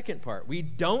understand the second part. We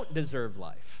don't deserve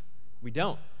life. We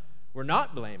don't. We're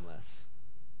not blameless.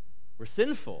 We're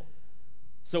sinful.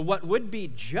 So what would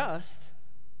be just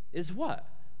is what?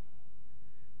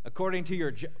 According to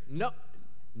your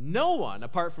no one,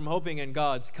 apart from hoping in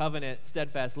God's covenant,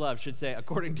 steadfast love, should say,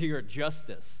 according to your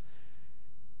justice.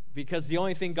 Because the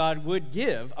only thing God would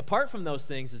give, apart from those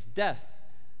things, is death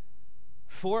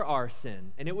for our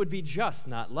sin. And it would be just,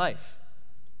 not life.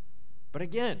 But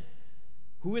again,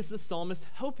 who is the psalmist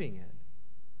hoping in?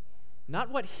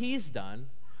 Not what he's done,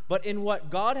 but in what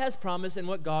God has promised and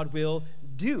what God will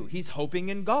do. He's hoping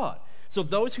in God. So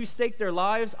those who stake their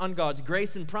lives on God's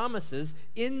grace and promises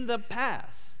in the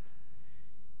past,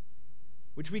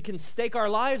 which we can stake our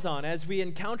lives on as we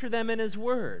encounter them in his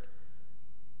word,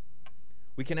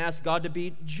 we can ask God to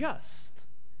be just,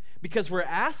 because we're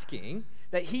asking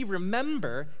that he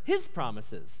remember his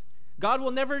promises. God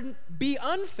will never be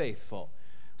unfaithful.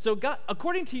 So God,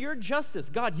 according to your justice,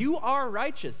 God, you are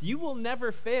righteous. You will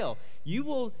never fail. You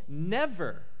will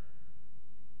never,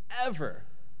 ever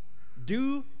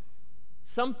do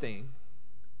something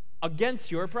against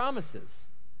your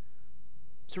promises.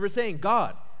 So we're saying,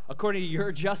 God, according to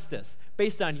your justice,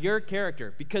 based on your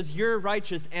character, because you're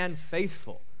righteous and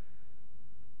faithful,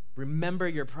 remember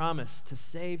your promise to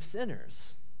save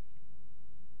sinners.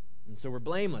 And so we're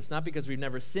blameless, not because we've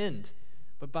never sinned,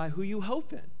 but by who you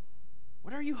hope in.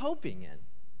 What are you hoping in?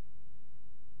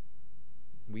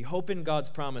 We hope in God's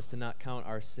promise to not count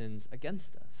our sins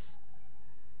against us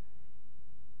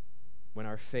when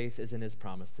our faith is in his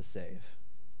promise to save.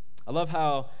 I love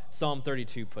how Psalm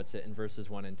 32 puts it in verses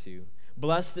 1 and 2.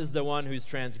 Blessed is the one whose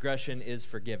transgression is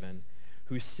forgiven,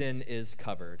 whose sin is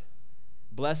covered.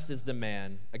 Blessed is the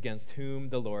man against whom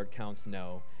the Lord counts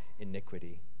no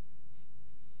iniquity.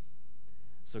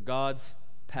 So God's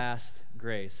past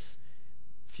grace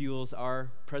fuels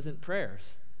our present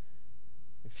prayers.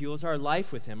 It fuels our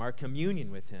life with him, our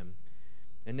communion with him.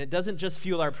 And it doesn't just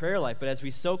fuel our prayer life, but as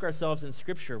we soak ourselves in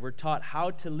Scripture, we're taught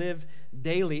how to live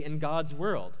daily in God's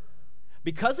world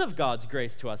because of God's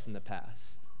grace to us in the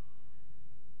past.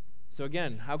 So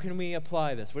again, how can we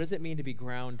apply this? What does it mean to be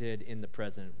grounded in the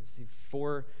present? We see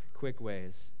 4 quick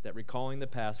ways that recalling the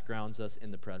past grounds us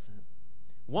in the present.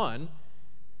 1,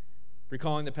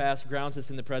 recalling the past grounds us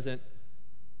in the present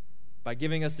by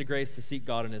giving us the grace to seek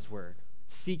God in his word.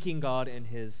 Seeking God in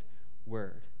his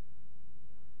word.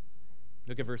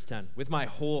 Look at verse 10. With my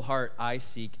whole heart I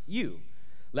seek you.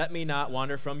 Let me not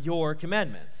wander from your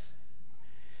commandments.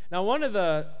 Now, one of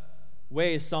the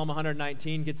ways Psalm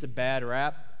 119 gets a bad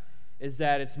rap is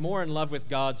that it's more in love with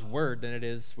God's word than it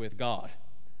is with God.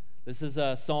 This is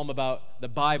a psalm about the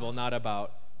Bible, not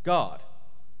about God.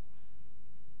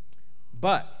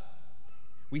 But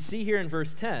we see here in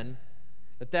verse 10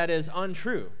 that is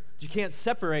untrue. You can't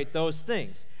separate those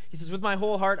things. He says, with my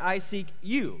whole heart I seek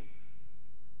you.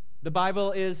 The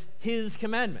Bible is his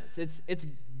commandments. It's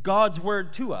God's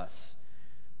word to us.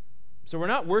 So we're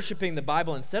not worshiping the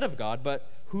Bible instead of God, but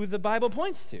who the Bible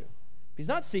points to. If he's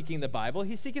not seeking the Bible,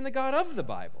 he's seeking the God of the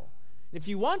Bible. And if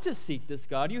you want to seek this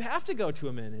God, you have to go to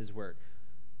him in his word.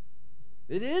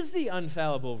 It is the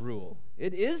infallible rule.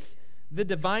 It is the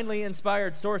divinely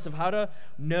inspired source of how to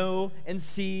know and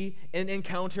see and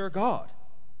encounter God.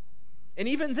 And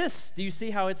even this, do you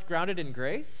see how it's grounded in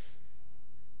grace?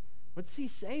 What's he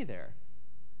say there?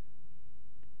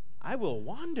 I will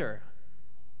wander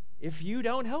if you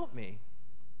don't help me.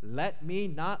 Let me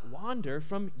not wander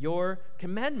from your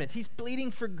commandments. He's pleading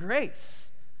for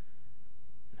grace.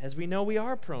 As we know, we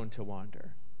are prone to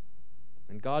wander.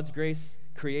 And God's grace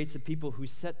creates a people who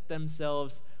set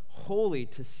themselves wholly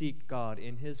to seek God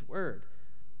in his word.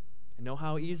 And know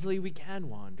how easily we can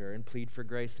wander and plead for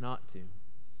grace not to.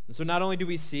 And so not only do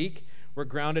we seek, we're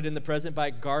grounded in the present by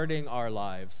guarding our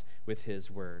lives with his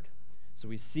word. So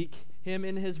we seek him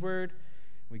in his word.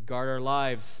 We guard our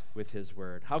lives with his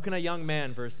word. How can a young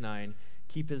man, verse 9,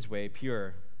 keep his way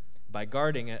pure? By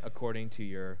guarding it according to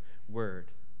your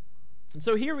word. And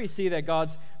so here we see that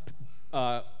God's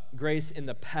grace in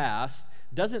the past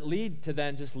doesn't lead to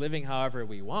then just living however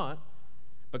we want,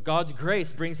 but God's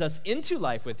grace brings us into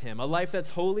life with him, a life that's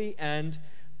holy and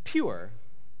pure.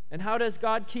 And how does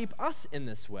God keep us in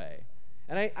this way?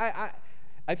 And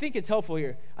I think it's helpful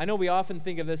here. I know we often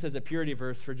think of this as a purity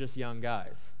verse for just young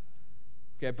guys.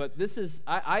 Okay, but this is,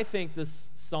 I think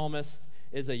this psalmist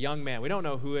is a young man. We don't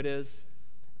know who it is.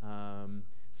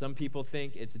 Some people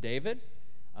think it's David,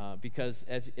 because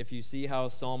if you see how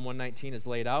Psalm 119 is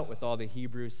laid out with all the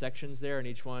Hebrew sections there, and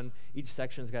each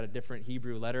section's got a different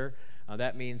Hebrew letter,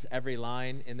 that means every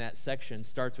line in that section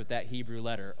starts with that Hebrew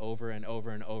letter over and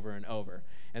over and over and over.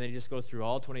 And then he just goes through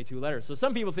all 22 letters. So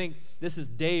some people think this is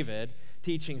David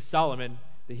teaching Solomon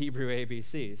the Hebrew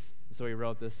ABCs. So he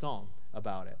wrote this psalm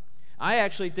about it. I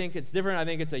actually think it's different. I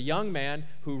think it's a young man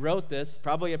who wrote this,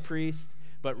 probably a priest,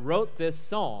 but wrote this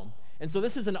psalm. And so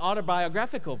this is an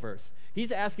autobiographical verse.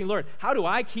 He's asking, Lord, how do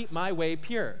I keep my way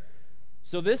pure?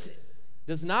 So this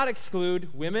does not exclude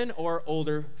women or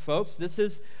older folks. This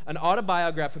is an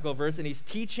autobiographical verse, and he's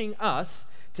teaching us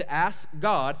to ask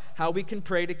God how we can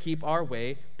pray to keep our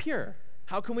way pure.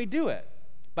 How can we do it?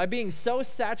 By being so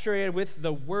saturated with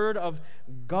the Word of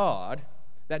God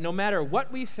that no matter what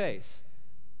we face,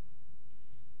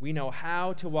 we know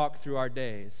how to walk through our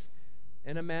days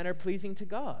in a manner pleasing to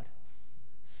God.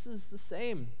 This is the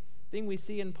same thing we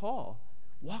see in Paul.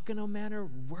 Walk in a manner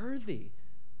worthy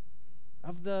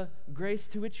of the grace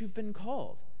to which you've been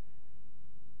called.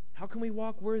 How can we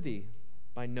walk worthy?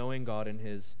 By knowing God and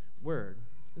his word.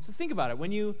 And so think about it.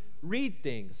 When you read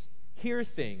things, hear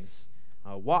things,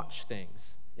 watch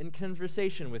things, in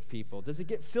conversation with people, does it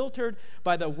get filtered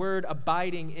by the word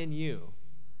abiding in you?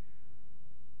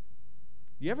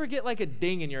 You ever get like a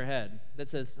ding in your head that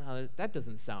says, oh, that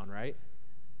doesn't sound right?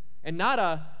 And not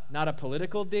a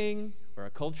political ding or a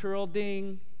cultural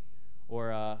ding or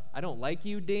a I don't like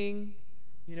you ding,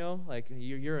 like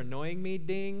you're annoying me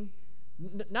ding.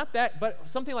 Not that, but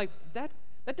something like that.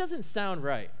 That doesn't sound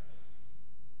right.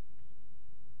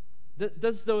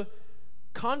 Does the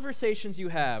conversations you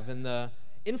have and the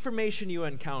information you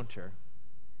encounter,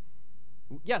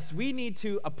 yes, we need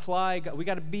to apply, we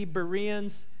got to be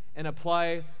Bereans and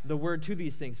apply the word to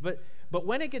these things. But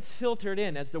when it gets filtered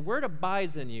in, as the word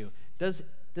abides in you, does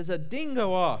a ding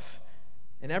go off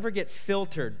and ever get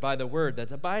filtered by the word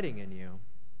that's abiding in you?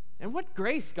 And what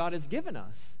grace God has given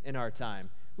us in our time.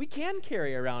 We can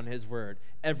carry around his word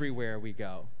everywhere we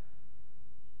go.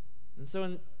 And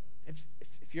so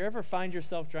if you ever find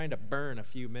yourself trying to burn a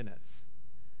few minutes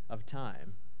of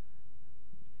time,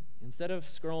 instead of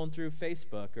scrolling through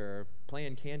Facebook or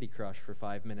playing Candy Crush for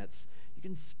 5 minutes, you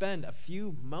can spend a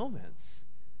few moments.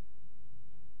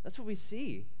 That's what we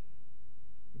see.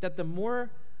 That the more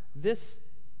this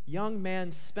young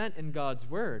man spent in God's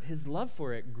word, his love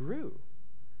for it grew.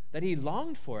 That he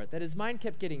longed for it, that his mind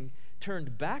kept getting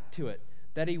turned back to it,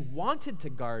 that he wanted to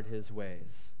guard his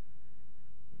ways.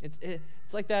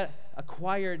 It's like that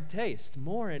acquired taste,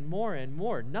 more and more and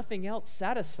more. Nothing else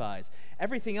satisfies.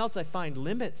 Everything else I find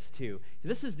limits to.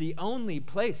 This is the only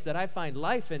place that I find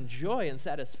life and joy and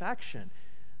satisfaction.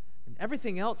 And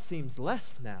everything else seems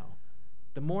less now,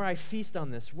 the more I feast on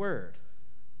this word.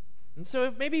 And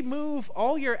so maybe move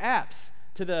all your apps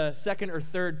to the second or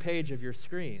third page of your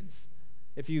screens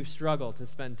if you struggle to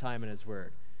spend time in his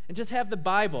word. And just have the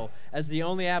Bible as the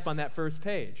only app on that first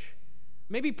page.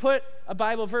 Maybe put a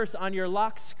Bible verse on your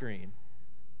lock screen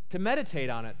to meditate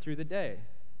on it through the day.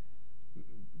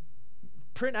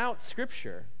 Print out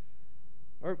scripture.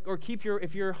 Or keep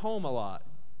if you're home a lot,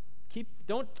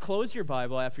 don't close your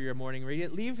Bible after your morning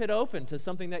read. Leave it open to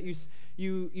something that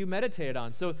you meditated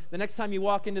on. So the next time you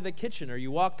walk into the kitchen or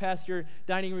you walk past your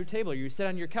dining room table or you sit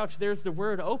on your couch, there's the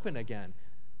word open again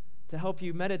to help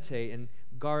you meditate and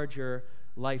guard your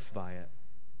life by it.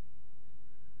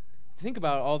 Think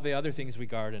about all the other things we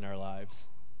guard in our lives.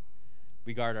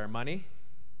 We guard our money.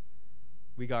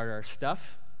 We guard our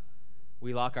stuff.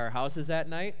 We lock our houses at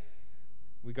night.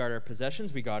 We guard our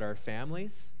possessions. We guard our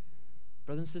families.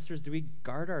 Brothers and sisters, do we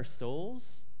guard our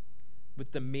souls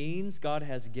with the means God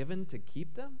has given to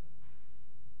keep them?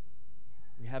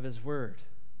 We have his word.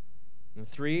 And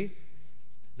 3,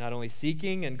 not only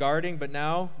seeking and guarding, but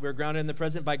now we're grounded in the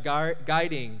present by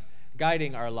guiding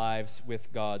our lives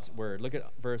with God's word. Look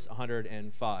at verse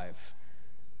 105.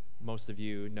 Most of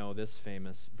you know this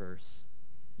famous verse.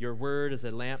 Your word is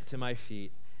a lamp to my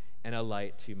feet and a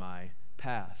light to my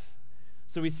path.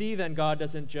 So we see then God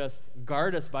doesn't just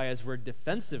guard us by his word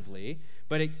defensively,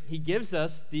 but he gives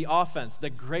us the offense, the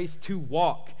grace to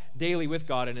walk daily with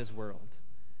God in his world.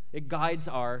 It guides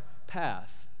our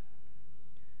path.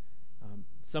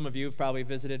 Some of you have probably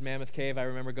visited Mammoth Cave. I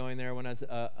remember going there when I was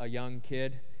a young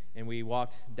kid, and we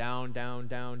walked down,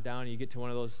 and you get to one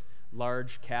of those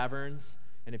large caverns,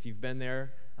 and if you've been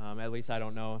there, at least I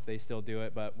don't know if they still do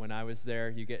it, but when I was there,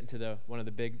 you get into one of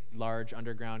the big, large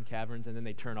underground caverns, and then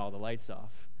they turn all the lights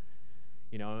off,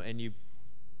 and you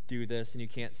do this, and you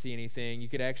can't see anything. You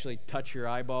could actually touch your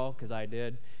eyeball, because I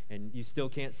did, and you still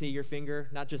can't see your finger,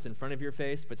 not just in front of your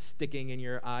face, but sticking in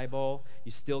your eyeball.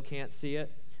 You still can't see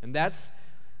it, and that's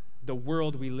the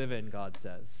world we live in, God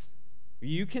says.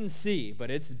 You can see,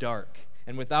 but it's dark.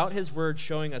 And without his word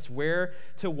showing us where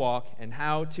to walk and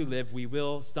how to live, we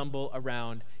will stumble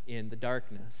around in the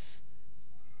darkness.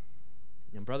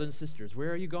 And brothers and sisters,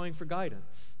 where are you going for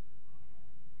guidance?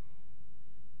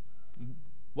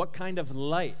 What kind of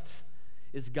light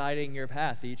is guiding your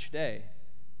path each day?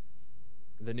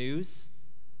 The news,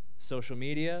 social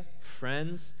media,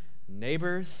 friends,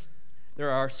 neighbors.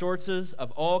 There are sources of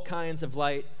all kinds of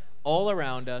light all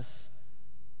around us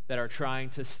that are trying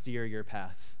to steer your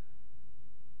path.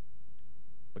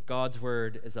 But God's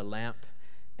word is a lamp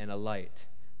and a light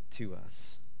to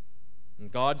us.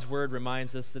 And God's word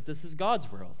reminds us that this is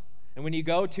God's world. And when you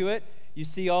go to it, you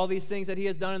see all these things that he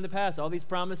has done in the past, all these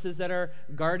promises that are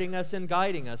guarding us and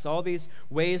guiding us, all these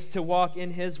ways to walk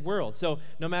in his world. So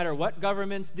no matter what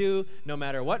governments do, no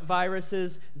matter what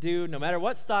viruses do, no matter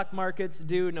what stock markets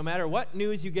do, no matter what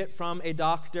news you get from a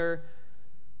doctor,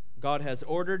 God has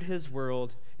ordered his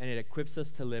world, and it equips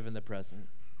us to live in the present.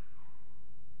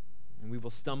 And we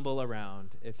will stumble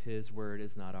around if his word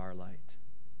is not our light.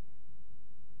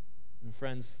 And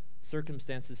friends,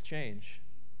 circumstances change.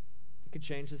 It could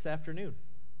change this afternoon.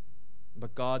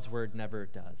 But God's word never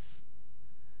does.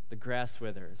 The grass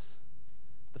withers.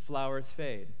 The flowers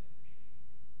fade.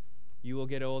 You will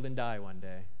get old and die one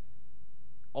day.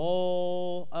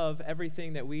 All of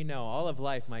everything that we know, all of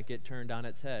life might get turned on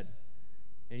its head.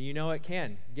 And it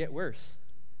can get worse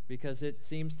because it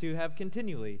seems to have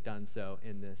continually done so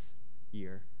in this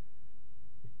year.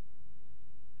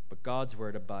 But God's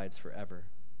word abides forever,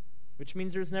 which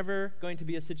means there's never going to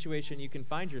be a situation you can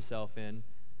find yourself in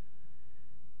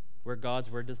where God's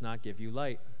word does not give you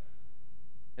light.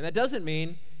 And that doesn't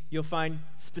mean you'll find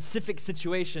specific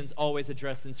situations always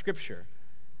addressed in Scripture.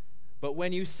 But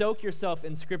when you soak yourself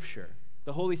in Scripture,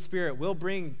 the Holy Spirit will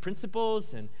bring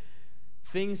principles and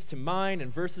things to mind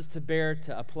and verses to bear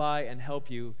to apply and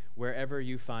help you wherever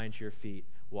you find your feet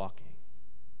walking.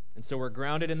 And so we're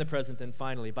grounded in the present, and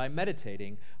finally, by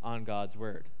meditating on God's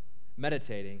word.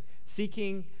 Meditating,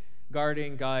 seeking,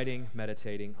 guarding, guiding,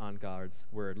 meditating on God's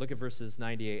word. Look at verses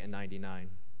 98 and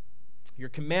 99. Your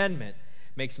commandment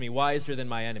makes me wiser than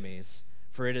my enemies,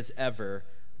 for it is ever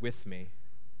with me.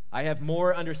 I have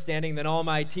more understanding than all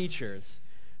my teachers,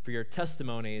 for your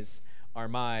testimonies are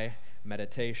my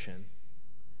meditation.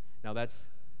 Now, that's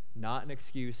not an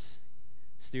excuse,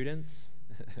 students,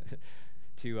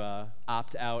 to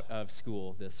opt out of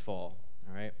school this fall,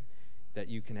 all right? That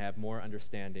you can have more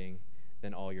understanding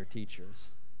than all your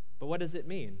teachers. But what does it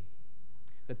mean?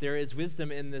 That there is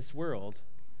wisdom in this world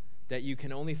that you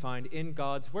can only find in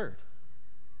God's word,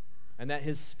 and that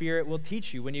his Spirit will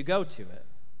teach you when you go to it.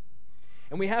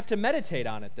 And we have to meditate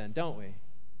on it then, don't we?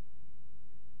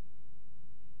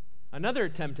 Another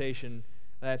temptation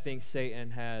that I think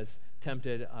Satan has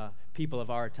tempted people of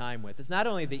our time with is not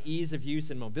only the ease of use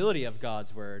and mobility of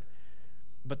God's word,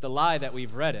 but the lie that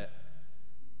we've read it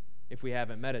if we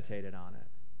haven't meditated on it.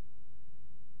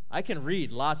 I can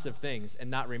read lots of things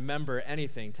and not remember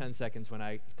anything 10 seconds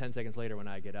later when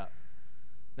I get up.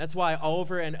 That's why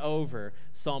over and over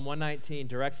Psalm 119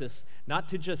 directs us not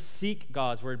to just seek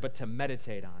God's word, but to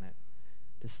meditate on it,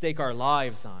 to stake our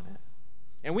lives on it.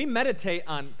 And we meditate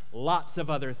on lots of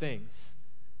other things.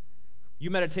 You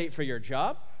meditate for your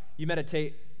job. You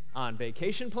meditate on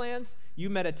vacation plans. You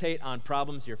meditate on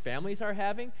problems your families are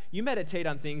having. You meditate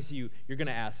on things you're going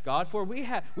to ask God for.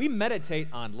 We meditate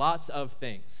on lots of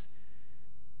things.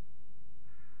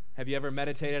 Have you ever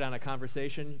meditated on a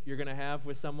conversation you're going to have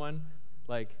with someone,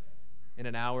 like in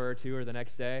an hour or two or the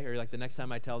next day? Or like the next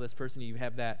time I tell this person, you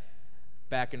have that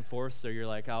back and forth, so you're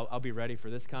like, I'll be ready for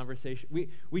this conversation.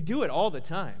 We do it all the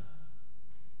time.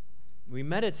 We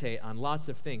meditate on lots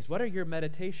of things. What are your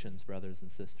meditations, brothers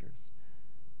and sisters?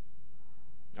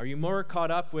 Are you more caught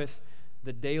up with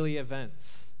the daily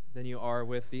events than you are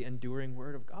with the enduring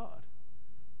Word of God?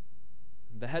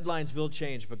 The headlines will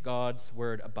change, but God's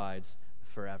Word abides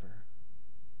forever.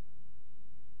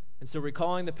 And so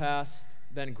recalling the past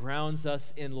then grounds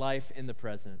us in life in the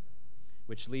present,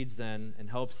 which leads then and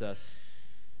helps us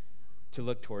to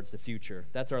look towards the future.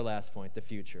 That's our last point, the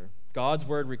future. God's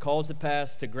Word recalls the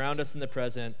past to ground us in the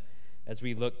present as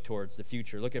we look towards the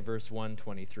future. Look at verse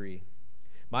 123.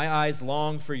 My eyes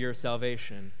long for your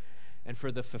salvation and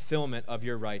for the fulfillment of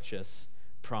your righteous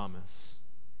promise.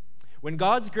 When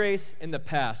God's grace in the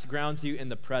past grounds you in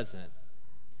the present,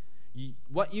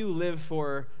 what you live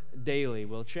for daily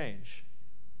will change.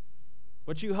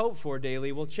 What you hope for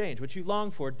daily will change. What you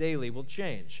long for daily will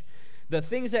change. The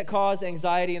things that cause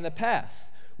anxiety in the past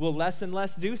will less and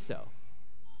less do so.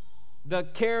 The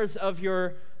cares of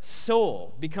your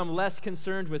soul become less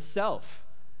concerned with self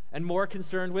and more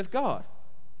concerned with God.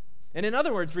 And in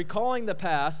other words, recalling the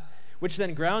past, which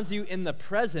then grounds you in the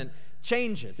present,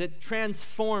 changes. It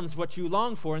transforms what you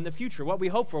long for in the future, what we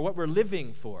hope for, what we're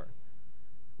living for.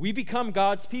 We become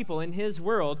God's people in His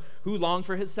world who long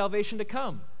for His salvation to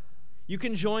come. You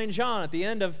can join John at the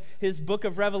end of his book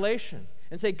of Revelation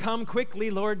and say, "Come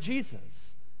quickly, Lord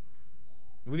Jesus."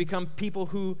 We become people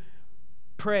who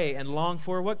pray and long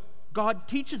for what God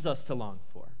teaches us to long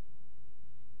for.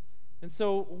 And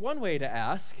so one way to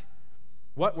ask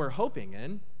what we're hoping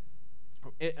in,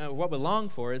 what we long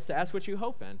for, is to ask what you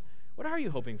hope in. What are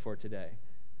you hoping for today?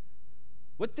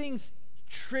 What things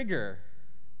trigger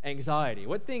anxiety?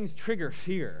 What things trigger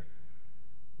fear?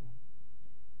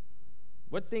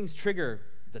 What things trigger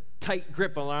the tight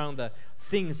grip around the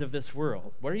things of this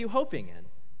world? What are you hoping in?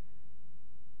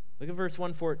 Look at verse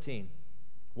 114.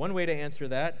 One way to answer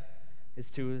that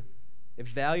is to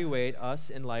evaluate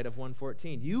us in light of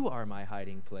 114. You are my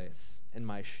hiding place and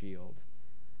my shield.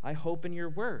 I hope in your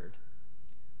word.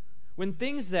 When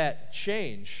things that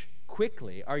change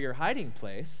quickly are your hiding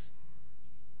place,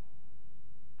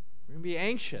 we're going to be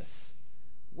anxious,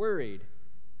 worried,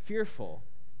 fearful,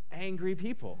 angry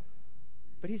people.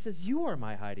 But he says, you are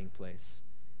my hiding place.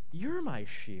 You're my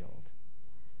shield.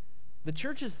 The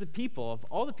church is the people of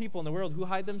all the people in the world who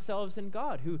hide themselves in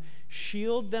God, who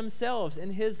shield themselves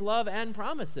in His love and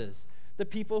promises, the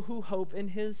people who hope in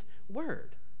His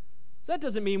word. So that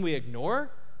doesn't mean we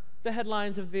ignore the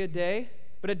headlines of the day,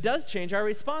 but it does change our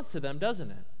response to them,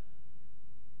 doesn't it?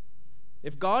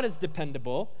 If God is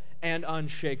dependable and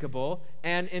unshakable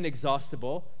and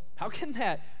inexhaustible, how can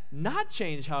that not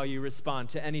change how you respond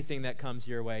to anything that comes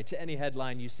your way, to any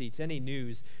headline you see, to any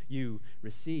news you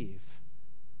receive?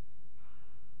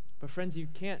 But friends, you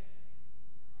can't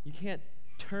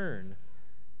turn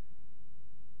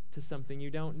to something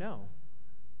you don't know.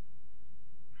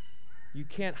 You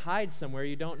can't hide somewhere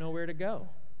you don't know where to go.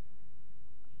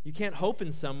 You can't hope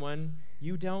in someone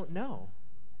you don't know.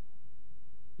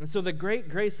 And so the great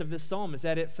grace of this psalm is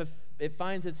that it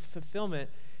finds its fulfillment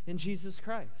in Jesus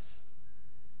Christ.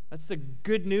 That's the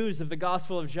good news of the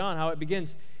Gospel of John, how it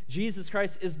begins. Jesus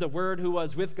Christ is the Word who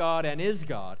was with God and is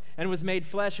God, and was made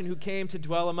flesh and who came to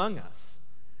dwell among us.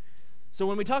 So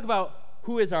when we talk about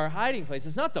who is our hiding place,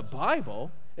 it's not the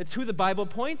Bible, it's who the Bible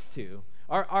points to.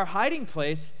 Our hiding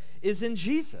place is in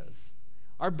Jesus.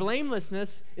 Our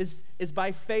blamelessness is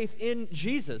by faith in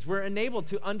Jesus. We're enabled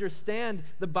to understand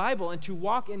the Bible and to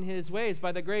walk in His ways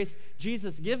by the grace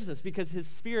Jesus gives us because His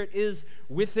Spirit is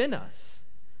within us.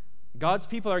 God's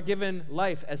people are given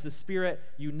life as the Spirit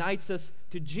unites us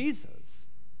to Jesus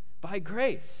by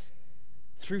grace,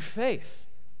 through faith,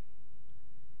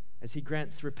 as He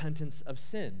grants repentance of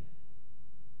sin.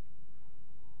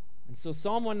 And so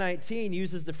Psalm 119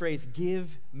 uses the phrase,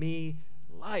 "Give me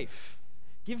life."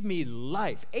 Give me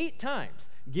life. 8 times.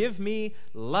 Give me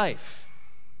life.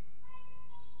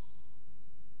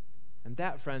 And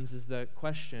that, friends, is the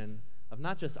question of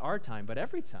not just our time, but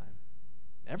every time.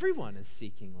 Everyone is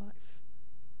seeking life.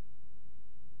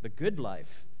 The good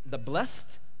life, the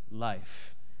blessed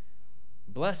life.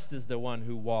 Blessed is the one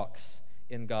who walks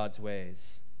in God's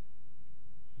ways.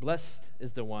 Blessed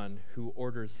is the one who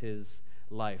orders his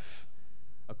life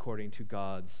according to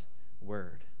God's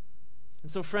word. And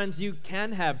so, friends, you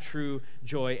can have true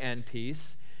joy and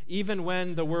peace, even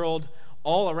when the world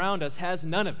all around us has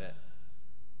none of it.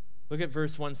 Look at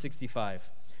verse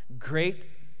 165. Great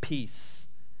peace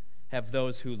have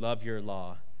those who love your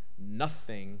law.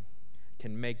 Nothing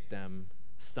can make them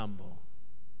stumble.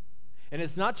 And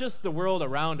it's not just the world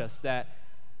around us that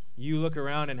you look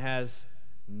around and has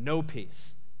no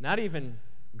peace, not even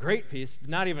great peace,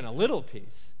 not even a little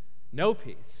peace, no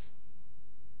peace.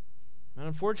 And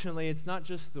unfortunately, it's not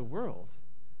just the world.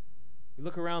 You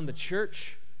look around the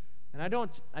church, and I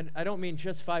don't mean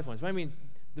just 5 Points, but I mean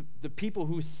the people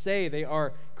who say they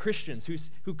are Christians,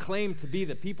 who claim to be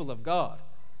the people of God.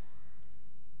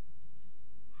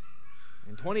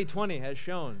 And 2020 has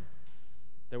shown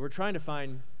that we're trying to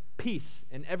find peace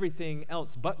in everything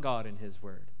else but God and His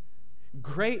Word.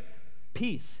 Great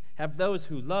peace have those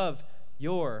who love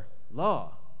your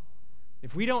law.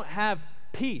 If we don't have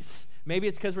peace, maybe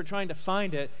it's because we're trying to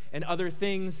find it in other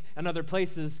things and other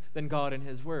places than God and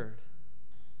His Word.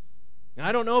 And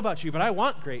I don't know about you, but I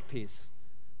want great peace.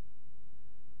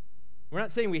 We're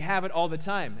not saying we have it all the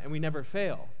time and we never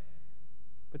fail,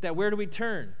 but that where do we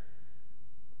turn?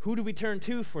 Who do we turn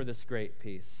to for this great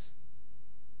peace?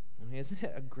 I mean, isn't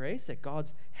it a grace that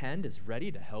God's hand is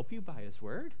ready to help you by His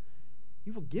Word? He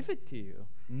will give it to you.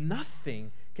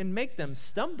 Nothing can make them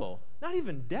stumble, not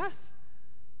even death.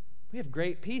 We have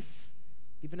great peace,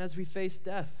 even as we face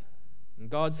death. And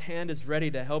God's hand is ready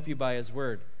to help you by His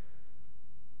Word.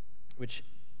 Which,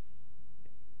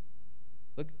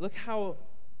 look how,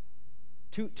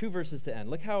 two verses to end.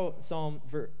 Look how Psalm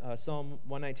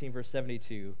 119, verse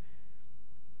 72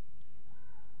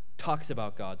 talks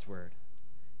about God's Word.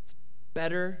 It's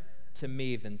better to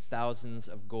me than thousands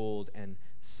of gold and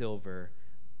silver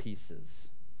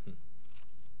pieces.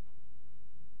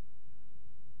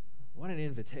 What an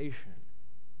invitation.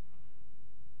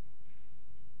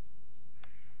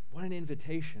 What an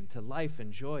invitation to life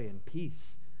and joy and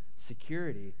peace,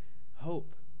 security,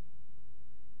 hope.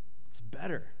 It's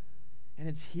better, and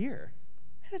it's here,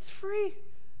 and it's free.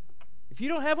 If you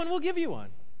don't have one, we'll give you one.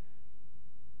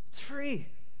 It's free.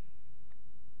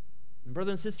 And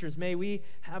brothers and sisters, may we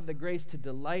have the grace to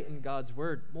delight in God's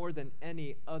Word more than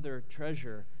any other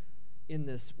treasure in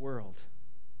this world.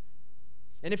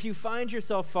 And if you find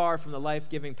yourself far from the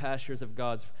life-giving pastures of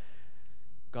God's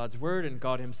Word and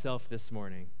God Himself this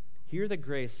morning, hear the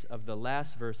grace of the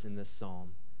last verse in this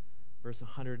psalm, verse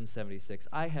 176.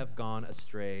 I have gone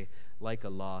astray like a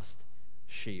lost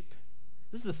sheep.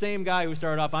 This is the same guy who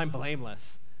started off, I'm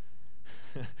blameless.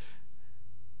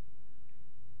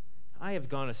 I have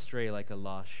gone astray like a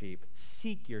lost sheep.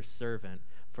 Seek your servant,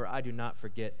 for I do not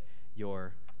forget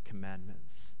your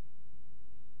commandments.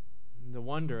 The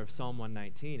wonder of Psalm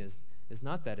 119 is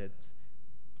not that it's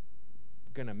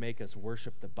going to make us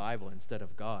worship the Bible instead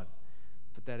of God,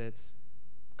 but that it's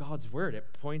God's Word.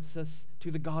 It points us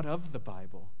to the God of the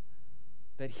Bible.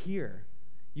 That here,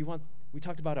 we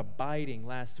talked about abiding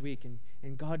last week,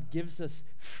 and God gives us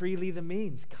freely the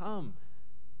means. Come,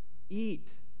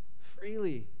 eat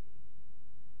freely.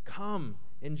 Come,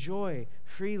 enjoy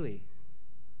freely.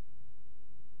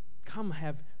 Come,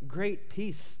 have great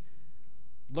peace.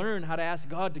 Learn how to ask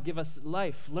God to give us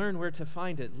life. Learn where to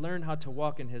find it. Learn how to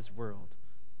walk in His world.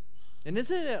 And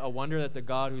isn't it a wonder that the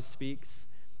God who speaks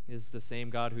is the same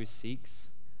God who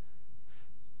seeks?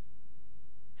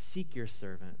 Seek your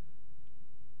servant.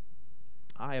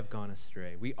 I have gone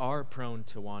astray. We are prone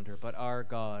to wander, but our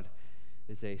God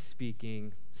is a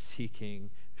speaking, seeking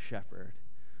shepherd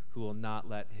who will not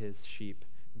let His sheep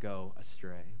go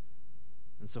astray.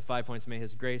 And so 5 points, may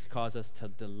His grace cause us to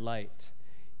delight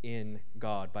in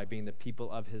God by being the people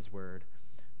of His Word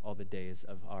all the days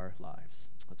of our lives.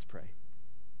 Let's pray.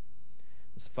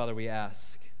 So Father, we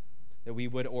ask that we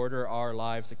would order our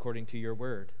lives according to your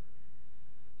Word,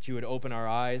 that you would open our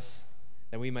eyes,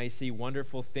 that we may see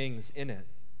wonderful things in it,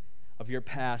 of your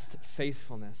past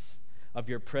faithfulness, of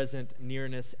your present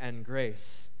nearness and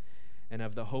grace, and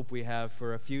of the hope we have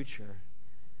for a future,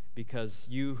 because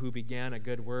you who began a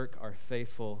good work are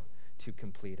faithful to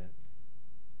complete it.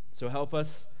 So help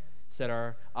us set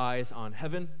our eyes on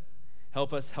heaven.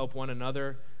 Help us help one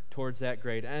another towards that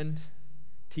great end.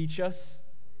 Teach us.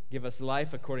 Give us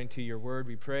life according to your word,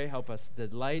 we pray. Help us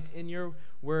delight in your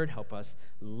word. Help us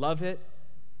love it.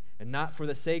 And not for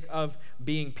the sake of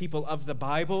being people of the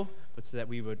Bible, but so that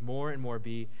we would more and more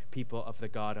be people of the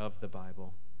God of the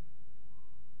Bible.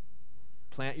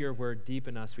 Plant your word deep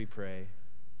in us, we pray.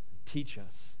 Teach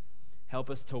us. Help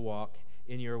us to walk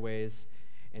in your ways,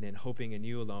 and in hoping in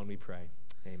you alone, we pray.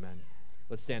 Amen.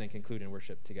 Let's stand and conclude in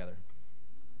worship together.